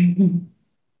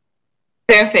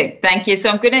 Perfect, thank you. So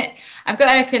I've got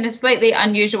a kind of slightly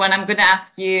unusual one. I'm going to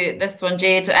ask you this one,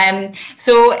 Jade.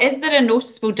 So is there a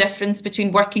noticeable difference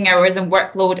between working hours and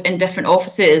workload in different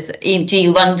offices, e.g.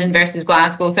 London versus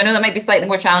Glasgow? So I know that might be slightly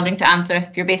more challenging to answer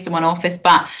if you're based in one office,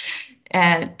 but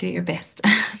do your best.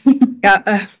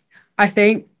 Yeah, I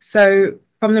think so.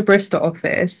 From the Bristol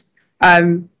office,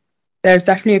 there's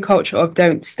definitely a culture of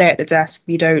don't stay at the desk if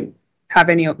you don't have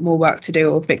any more work to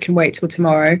do, or if it can wait till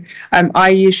tomorrow. I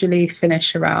usually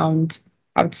finish around,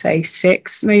 I would say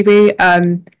 6 maybe.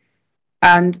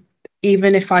 And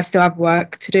even if I still have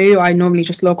work to do, I normally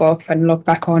just log off and log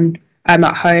back on at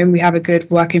home. We have a good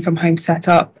working from home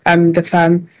setup the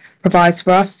firm provides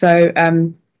for us. So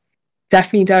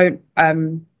definitely don't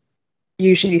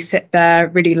usually sit there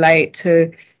really late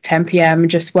to 10 p.m.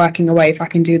 just working away if I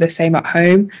can do the same at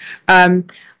home.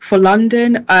 For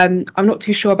London, I'm not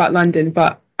too sure about London,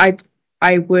 but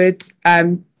I would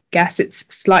guess it's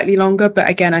slightly longer. But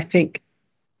again, I think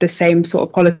the same sort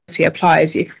of policy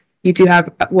applies. If you do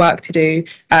have work to do,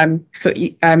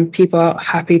 people are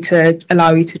happy to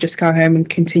allow you to just go home and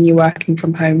continue working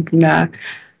from home from there.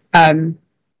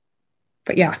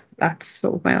 But yeah, that's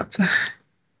sort of my answer.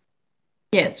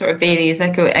 Yeah, it sort of varies. I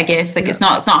guess like it's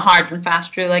not hard and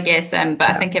fast rule, I guess. But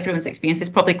I think everyone's experience is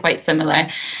probably quite similar.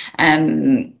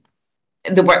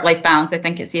 The work-life balance, I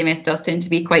think, at CMS does tend to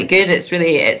be quite good. It's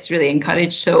really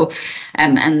encouraged. So,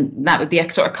 and that would be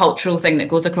a sort of cultural thing that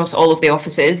goes across all of the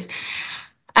offices.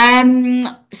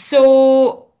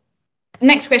 So,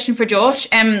 next question for Josh.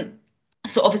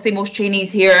 So obviously most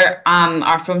trainees here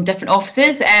are from different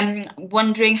offices.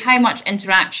 Wondering how much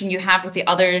interaction you have with the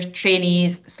other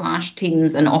trainees /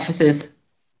 teams and offices.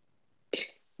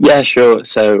 Yeah, sure.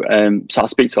 So I'll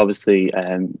speak to obviously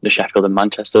the Sheffield and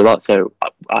Manchester a lot. So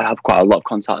I have quite a lot of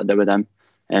contact there with them.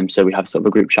 So we have sort of a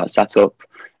group chat set up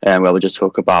where we'll just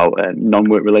talk about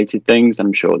non-work related things.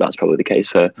 I'm sure that's probably the case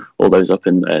for all those up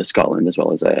in Scotland as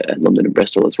well as London and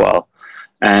Bristol as well.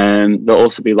 There'll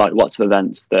also be like lots of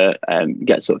events that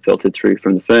get sort of filtered through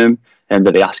from the firm and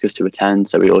that they ask us to attend.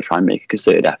 So we all try and make a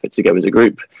concerted effort to go as a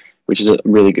group, which is a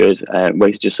really good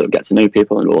way to just sort of get to know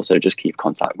people and also just keep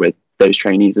contact with those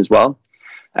trainees as well.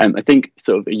 I think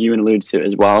sort of you alluded to it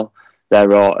as well.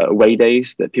 There are away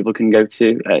days that people can go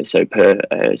to, so per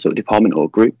sort of department or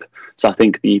group. So I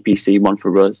think the EPC one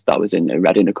for us, that was in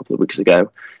Reading a couple of weeks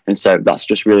ago. And so that's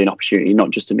just really an opportunity, not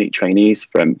just to meet trainees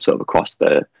from sort of across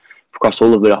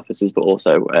all of the offices, but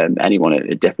also anyone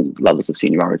at different levels of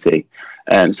seniority.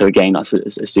 So again, that's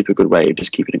a super good way of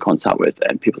just keeping in contact with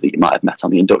people that you might have met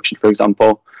on the induction, for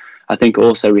example. I think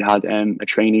also we had a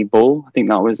trainee ball. I think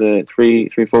that was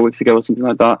 3-4 weeks ago or something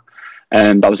like that.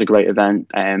 That was a great event.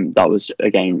 That was,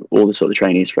 again, all the sort of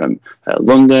trainees from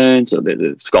London, so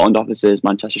the Scotland offices,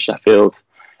 Manchester, Sheffield.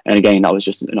 And again, that was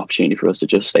just an opportunity for us to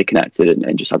just stay connected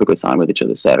and just have a good time with each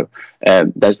other. So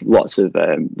there's lots of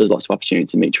opportunity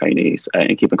to meet trainees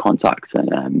and keep in contact.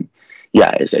 And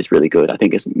yeah, it's really good. I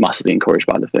think it's massively encouraged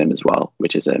by the firm as well,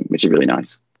 which is really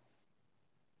nice.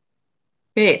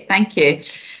 Great, thank you.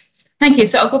 Thank you.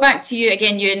 So I'll go back to you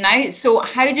again, Ewan, now. So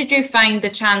how did you find the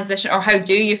transition, or how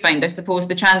do you find, I suppose,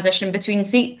 the transition between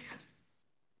seats?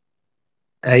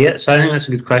 Yeah, so I think that's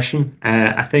a good question.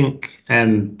 I think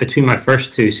between my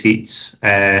first two seats,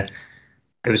 it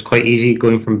was quite easy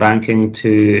going from banking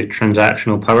to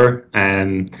transactional power.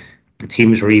 The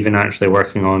teams were even actually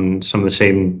working on some of the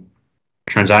same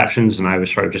transactions, and I was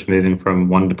sort of just moving from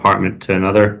one department to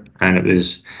another, and it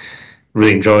was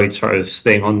really enjoyed sort of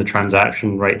staying on the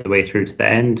transaction right the way through to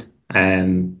the end.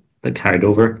 That carried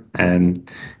over. It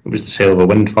was the sale of a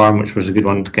wind farm, which was a good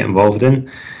one to get involved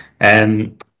in.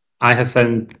 I have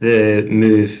found the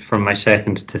move from my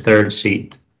second to third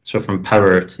seat, so from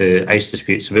power to ICE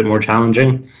disputes, a bit more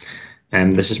challenging.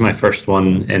 This is my first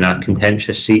one in a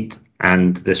contentious seat,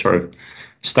 and the sort of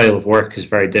style of work is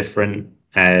very different.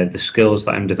 The skills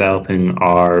that I'm developing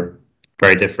are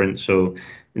very different. So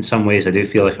in some ways, I do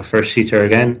feel like a first seater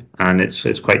again, and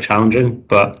it's quite challenging.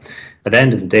 But at the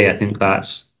end of the day, I think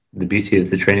that's the beauty of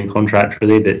the training contract,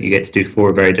 really, that you get to do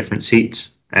 4 very different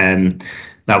seats.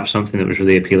 That was something that was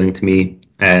really appealing to me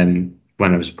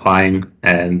when I was applying.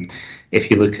 If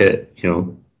you look at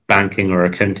banking or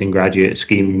accounting graduate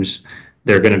schemes,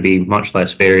 they're going to be much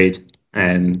less varied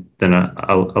than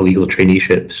a legal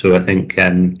traineeship. So I think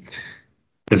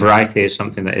the variety is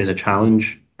something that is a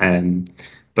challenge,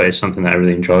 but it's something that I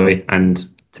really enjoy. And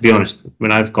to be honest,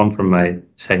 when I've gone from my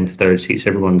second to third seats,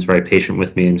 everyone's very patient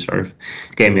with me and sort of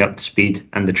getting me up to speed,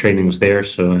 and the training's there.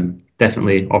 So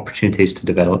definitely opportunities to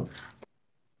develop.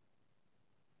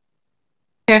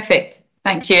 Perfect.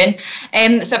 Thanks,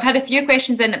 Ewan. So I've had a few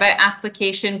questions in about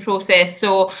application process.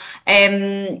 So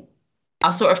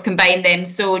I'll sort of combine them.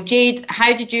 So Jade,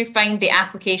 how did you find the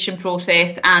application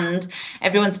process? And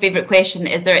everyone's favourite question,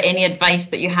 is there any advice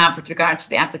that you have with regard to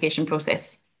the application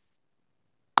process?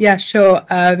 Yeah, sure.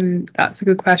 That's a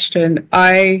good question.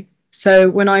 So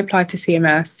when I applied to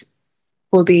CMS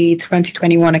for the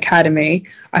 2021 Academy,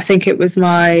 I think it was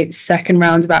my second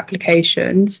round of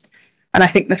applications. And I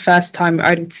think the first time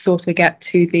I'd sort of get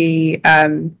to the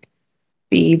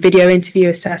video interview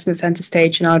assessment centre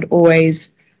stage, and I'd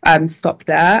always stop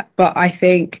there. But I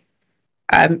think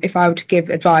if I were to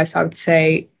give advice, I would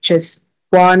say just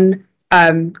one,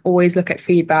 always look at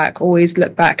feedback, always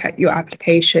look back at your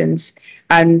applications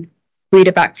and read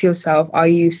it back to yourself. Are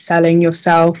you selling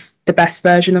yourself the best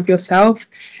version of yourself?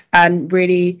 And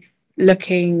really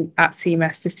looking at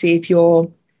CMS to see if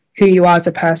who you are as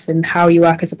a person, how you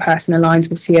work as a person aligns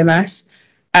with CMS.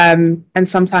 And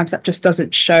sometimes that just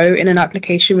doesn't show in an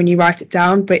application when you write it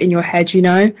down, but in your head,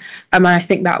 and I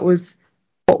think that was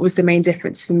what was the main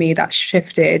difference for me that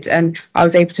shifted, and I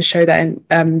was able to show that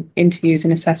in interviews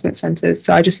and assessment centres.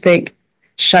 So I just think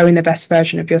showing the best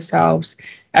version of yourselves,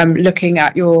 looking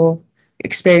at your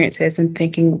experiences and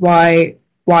thinking, why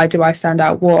do I stand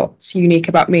out? What's unique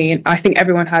about me? And I think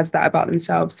everyone has that about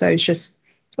themselves. So it's just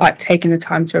like taking the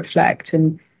time to reflect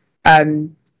and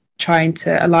trying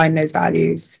to align those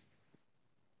values.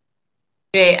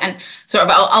 Great, and sort of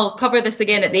I'll cover this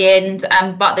again at the end,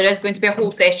 but there is going to be a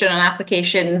whole session on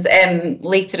applications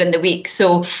later in the week.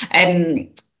 So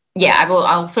yeah,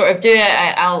 I'll sort of do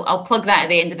it. I'll plug that at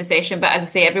the end of the session. But as I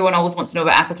say, everyone always wants to know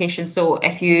about applications. So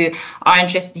if you are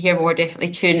interested to hear more, definitely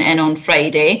tune in on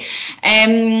Friday.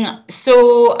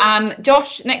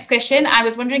 Josh, next question. I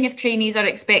was wondering if trainees are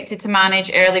expected to manage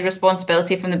early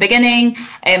responsibility from the beginning,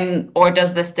 or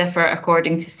does this differ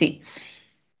according to seats?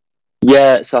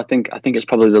 Yeah, so I think it's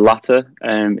probably the latter.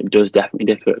 It does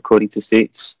definitely differ according to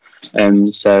seats.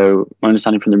 So my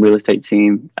understanding from the real estate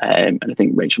team, and I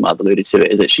think Rachel might have alluded to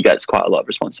it, is that she gets quite a lot of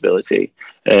responsibility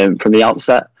from the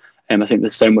outset. I think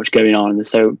there's so much going on, and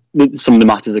some of the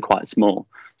matters are quite small.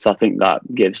 So I think that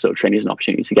gives sort of trainees an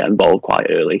opportunity to get involved quite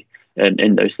early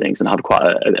in those things and have quite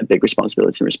a big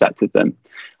responsibility in respect of them.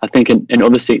 I think in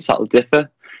other seats that will differ.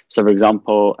 So, for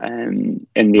example,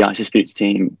 in the ICE disputes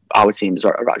team, our teams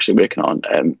are actually working on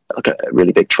like a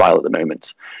really big trial at the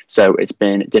moment. So it's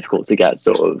been difficult to get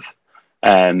sort of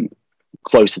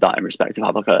close to that in respect of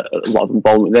have like a lot of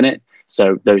involvement within it.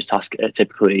 So those tasks are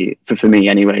typically, for me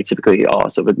anyway, typically are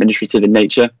sort of administrative in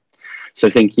nature. So I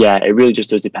think, yeah, it really just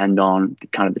does depend on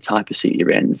the type of seat you're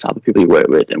in, the type of people you work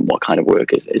with, and what kind of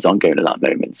work is ongoing at that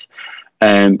moment.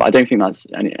 But I don't think that's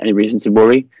any reason to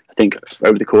worry. I think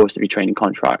over the course of your training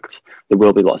contract, there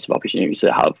will be lots of opportunities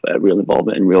to have real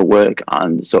involvement in real work,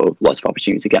 and sort of lots of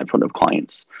opportunities to get in front of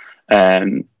clients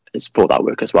and support that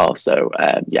work as well. So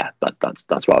yeah,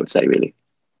 that's what I would say, really.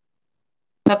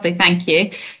 Lovely, thank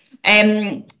you.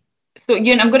 So,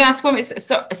 Ewan, I'm going to ask one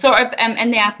sort of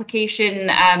in the application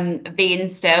vein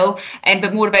still,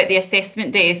 but more about the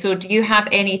assessment day. So do you have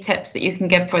any tips that you can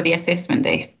give for the assessment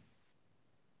day?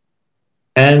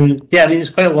 Yeah, I mean, it's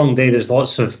quite a long day. There's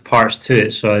lots of parts to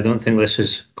it, so I don't think this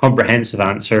is a comprehensive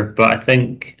answer. But I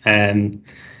think,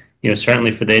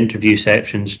 certainly for the interview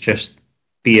sections, just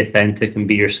be authentic and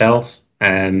be yourself.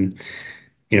 CMS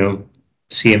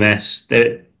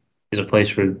is a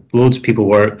place where loads of people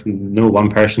work. No one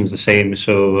person's the same.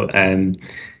 So,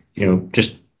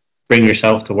 just bring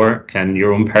yourself to work and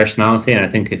your own personality. And I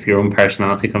think if your own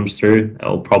personality comes through,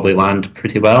 it'll probably land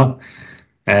pretty well.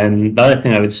 And the other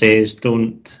thing I would say is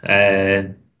don't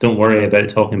worry about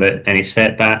talking about any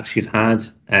setbacks you've had.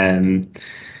 I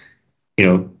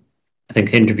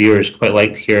think interviewers quite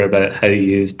like to hear about how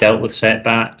you've dealt with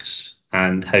setbacks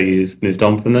and how you've moved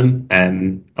on from them.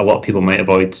 A lot of people might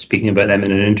avoid speaking about them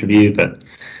in an interview, but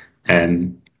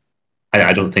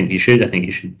I don't think you should. I think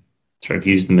you should sort of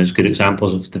use them as good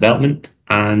examples of development.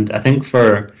 And I think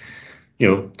for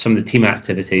some of the team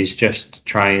activities, just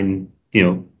try and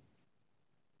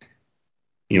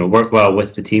work well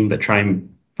with the team, but try and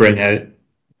bring out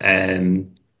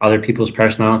other people's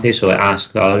personality. So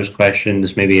ask the others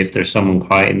questions. Maybe if there's someone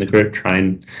quiet in the group, try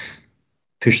and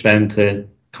push them to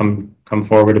come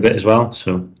forward a bit as well.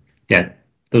 So yeah,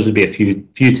 those would be a few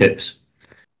tips.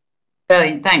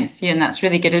 Brilliant, thanks, Ewan. That's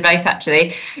really good advice,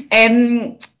 actually.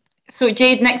 So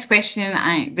Jade, next question.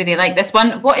 I really like this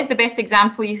one. What is the best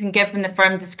example you can give when the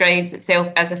firm describes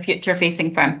itself as a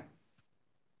future-facing firm?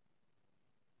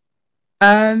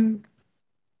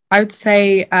 I would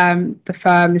say the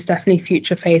firm is definitely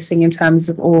future-facing in terms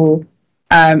of all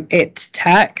its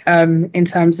tech, in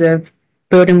terms of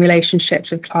building relationships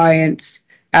with clients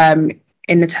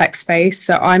in the tech space.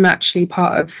 So I'm actually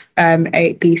part of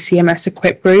the CMS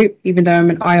Equip group, even though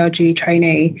I'm an IRG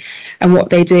trainee. And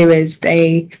what they do is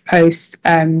they host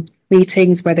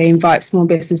meetings where they invite small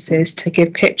businesses to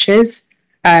give pitches,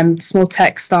 small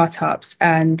tech startups,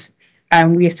 and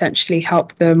we essentially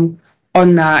help them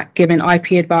on that, giving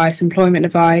IP advice, employment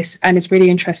advice. And it's really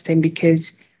interesting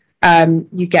because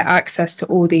you get access to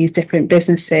all these different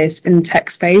businesses in the tech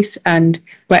space, and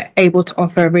we're able to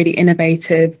offer really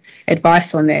innovative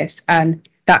advice on this. And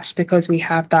that's because we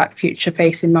have that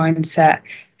future-facing mindset,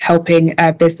 helping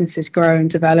businesses grow and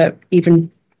develop,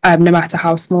 even no matter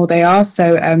how small they are.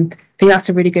 So I think that's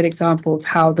a really good example of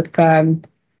how the firm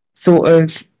sort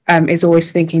of is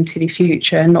always thinking to the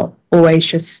future, not always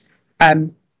just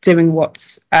doing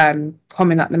what's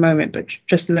common at the moment, but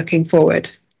just looking forward.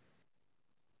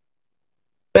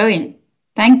 Brilliant,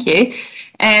 thank you.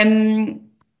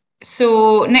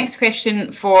 So next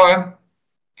question for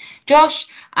Josh.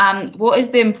 What is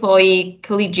the employee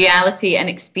collegiality and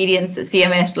experience at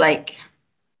CMS like?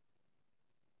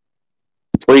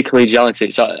 Employee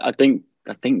collegiality. So I think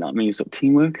that means sort of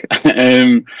teamwork.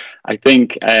 I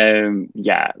think,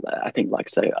 yeah, I think, like I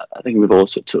say, I think we've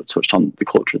also touched on the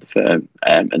culture of the firm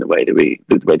and the way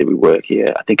that we work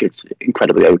here. I think it's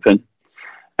incredibly open.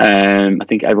 I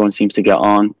think everyone seems to get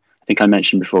on. I think I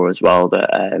mentioned before as well that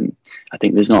I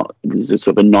think there's a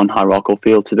sort of a non-hierarchical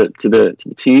feel to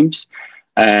the teams.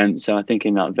 So I think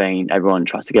in that vein, everyone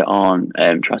tries to get on,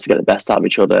 tries to get the best out of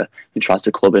each other, and tries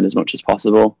to club in as much as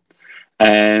possible.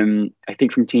 I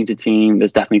think from team to team,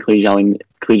 there's definitely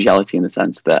collegiality in the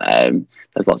sense that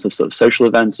there's lots of sort of social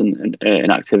events and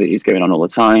activities going on all the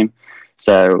time.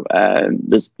 So I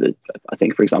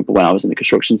think, for example, when I was in the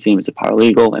construction team as a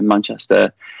paralegal in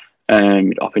Manchester,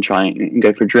 we'd often try and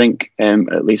go for a drink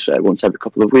at least once every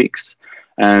couple of weeks.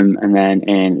 And then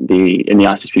in the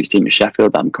ICE disputes team at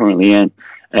Sheffield that I'm currently in,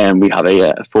 we have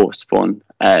a forced fun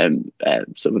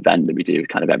sort of event that we do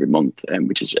kind of every month,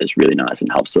 which is really nice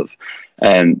and helps sort of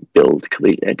build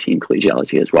team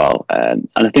collegiality as well. And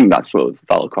I think that's sort of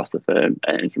felt across the firm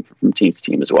and from team to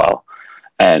team as well.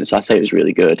 So I say it was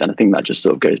really good, and I think that just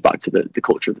sort of goes back to the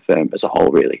culture of the firm as a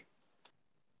whole, really.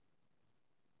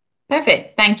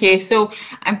 Perfect, thank you. So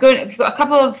we've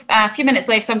got a few minutes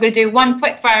left, so I'm going to do one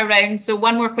quick fire round, so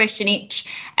one more question each,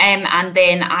 and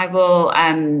then I will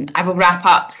wrap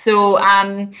up. So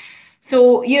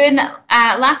Ewan,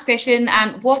 last question,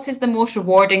 what is the most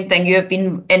rewarding thing you have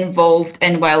been involved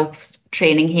in whilst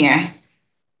training here?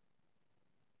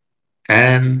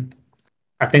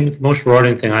 I think the most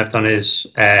rewarding thing I've done is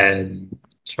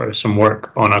sort of some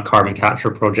work on a carbon capture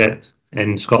project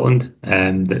in Scotland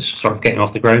that's sort of getting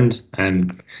off the ground,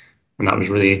 and that was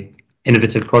really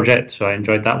innovative project, so I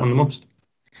enjoyed that one the most.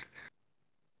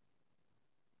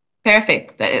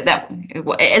 Perfect. That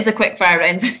it is a quick fire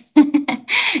round.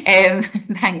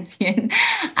 Thanks, Ian.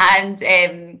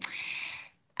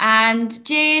 And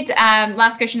Jade,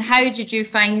 last question. How did you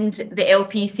find the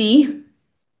LPC?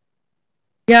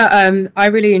 Yeah, I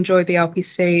really enjoyed the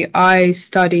LPC. I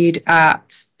studied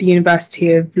at the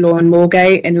University of Law and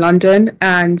Moorgate in London,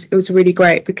 and it was really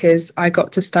great because I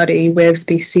got to study with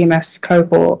the CMS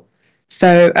cohort.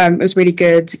 So it was really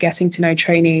good getting to know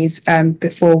trainees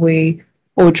before we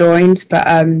all joined. But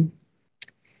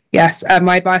yes,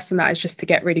 my advice on that is just to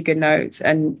get really good notes,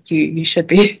 and you should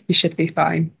be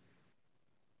fine.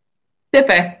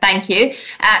 Super, thank you.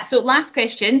 So last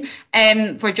question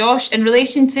for Josh. In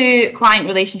relation to client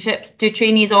relationships, do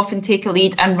trainees often take a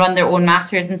lead and run their own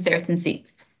matters in certain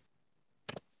seats?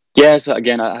 Yeah, so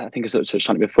again, I think I sort of touched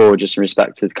on it before, just in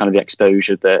respect to kind of the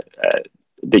exposure that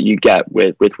you get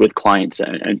with clients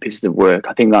and pieces of work.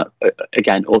 I think that,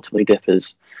 again, ultimately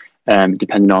differs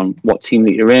depending on what team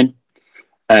that you're in.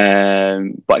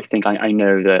 But I think I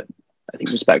know that I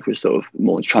think respect with sort of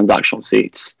more transactional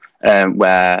seats,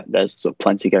 where there's sort of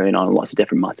plenty going on and lots of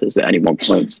different matters at any one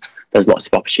point. There's lots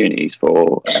of opportunities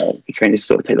for trainees to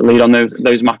sort of take the lead on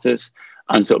those matters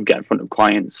and sort of get in front of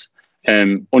clients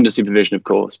under supervision, of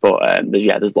course. But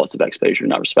there's lots of exposure in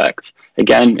that respect.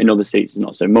 Again, in other seats, it's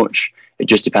not so much. It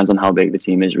just depends on how big the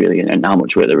team is really and how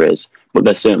much work there is. But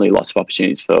there's certainly lots of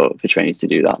opportunities for trainees to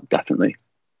do that, definitely.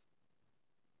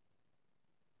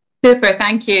 Super,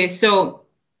 thank you. So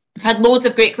we've had loads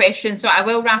of great questions, so I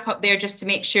will wrap up there just to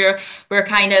make sure we're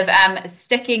kind of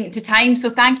sticking to time. So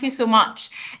thank you so much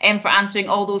for answering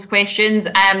all those questions,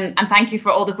 and thank you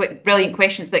for all the brilliant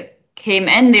questions that came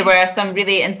in. There were some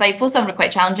really insightful, some were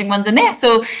quite challenging ones in there.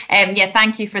 So yeah,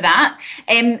 thank you for that.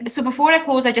 So before I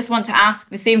close, I just want to ask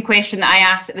the same question that I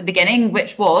asked at the beginning,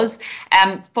 which was,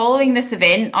 following this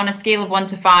event, on a scale of 1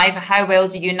 to 5, how well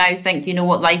do you now think you know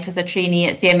what life as a trainee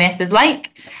at CMS is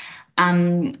like?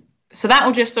 So that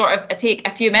will just sort of take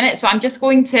a few minutes. So I'm just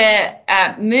going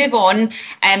to move on,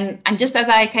 and just as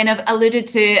I kind of alluded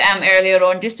to earlier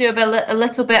on, just do a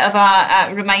little bit of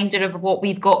a reminder of what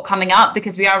we've got coming up,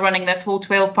 because we are running this whole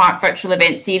 12-part virtual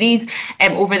event series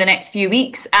over the next few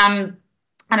weeks.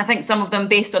 And I think some of them,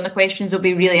 based on the questions, will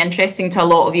be really interesting to a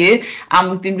lot of you.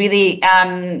 We've been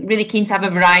really keen to have a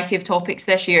variety of topics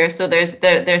this year, so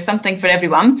there's something for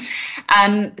everyone.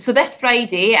 So this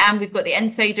Friday, we've got the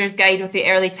Insider's Guide with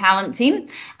the Early Talent team.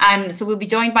 So we'll be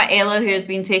joined by Ella, who has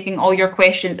been taking all your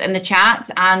questions in the chat,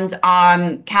 and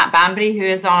Kat Banbury, who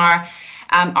is our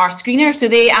screener. So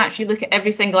they actually look at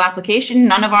every single application.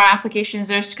 None of our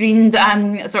applications are screened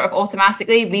sort of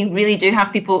automatically. We really do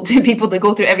have two people that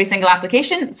go through every single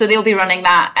application. So they'll be running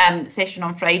that session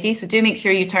on Friday. So do make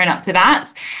sure you turn up to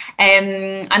that.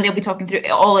 And they'll be talking through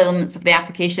all elements of the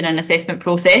application and assessment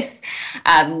process.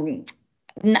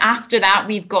 After that,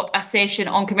 we've got a session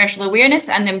on commercial awareness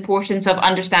and the importance of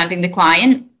understanding the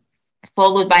client,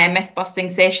 followed by a myth-busting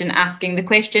session asking the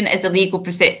question, is the legal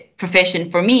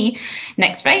profession for me,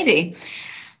 next Friday.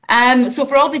 So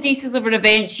for all the details of our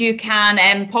events, you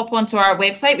can pop onto our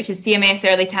website, which is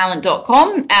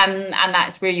cmsearlytalent.com, and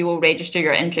that's where you will register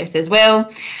your interest as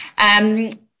well.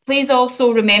 Please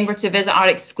also remember to visit our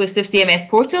exclusive CMS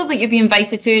portal that you'll be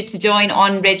invited to join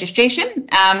on registration.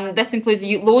 This includes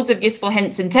loads of useful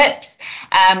hints and tips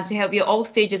to help you at all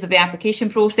stages of the application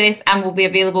process, and will be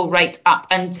available right up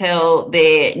until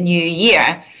the new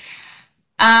year.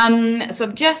 So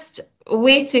I'm just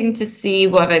waiting to see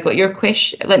what have I got your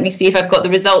question. Let me see if I've got the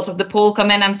results of the poll come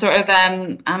in. I'm sort of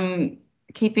I'm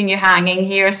keeping you hanging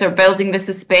here, so building the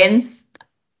suspense.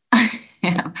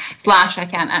 Yeah, slash, I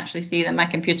can't actually see them. My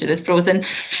computer is frozen.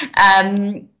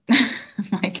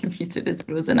 My computer is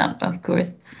frozen up, of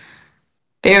course.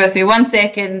 Bear with me 1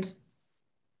 second.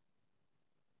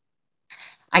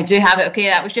 I do have it. Okay,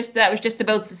 that was just to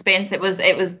build suspense. It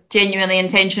was genuinely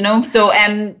intentional. So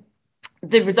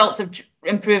the results have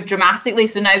improved dramatically.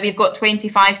 So now we've got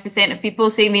 25% of people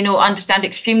saying they understand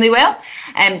extremely well,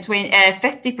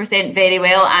 50% very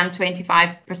well, and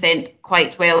 25%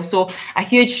 quite well. So a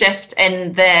huge shift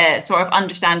in the sort of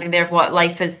understanding there of what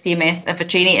life as CMS of a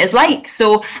trainee is like.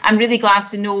 So I'm really glad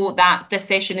to know that this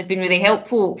session has been really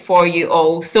helpful for you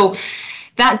all. So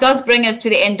That does bring us to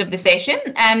the end of the session.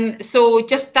 So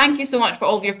just thank you so much for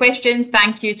all of your questions.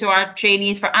 Thank you to our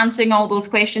trainees for answering all those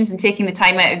questions and taking the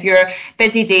time out of your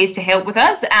busy days to help with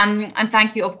us. And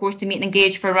thank you, of course, to Meet and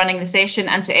Engage for running the session,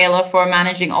 and to Ella for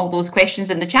managing all those questions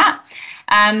in the chat.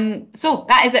 So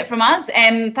that is it from us.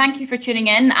 Thank you for tuning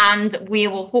in, and we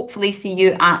will hopefully see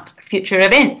you at future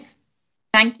events.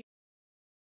 Thank you.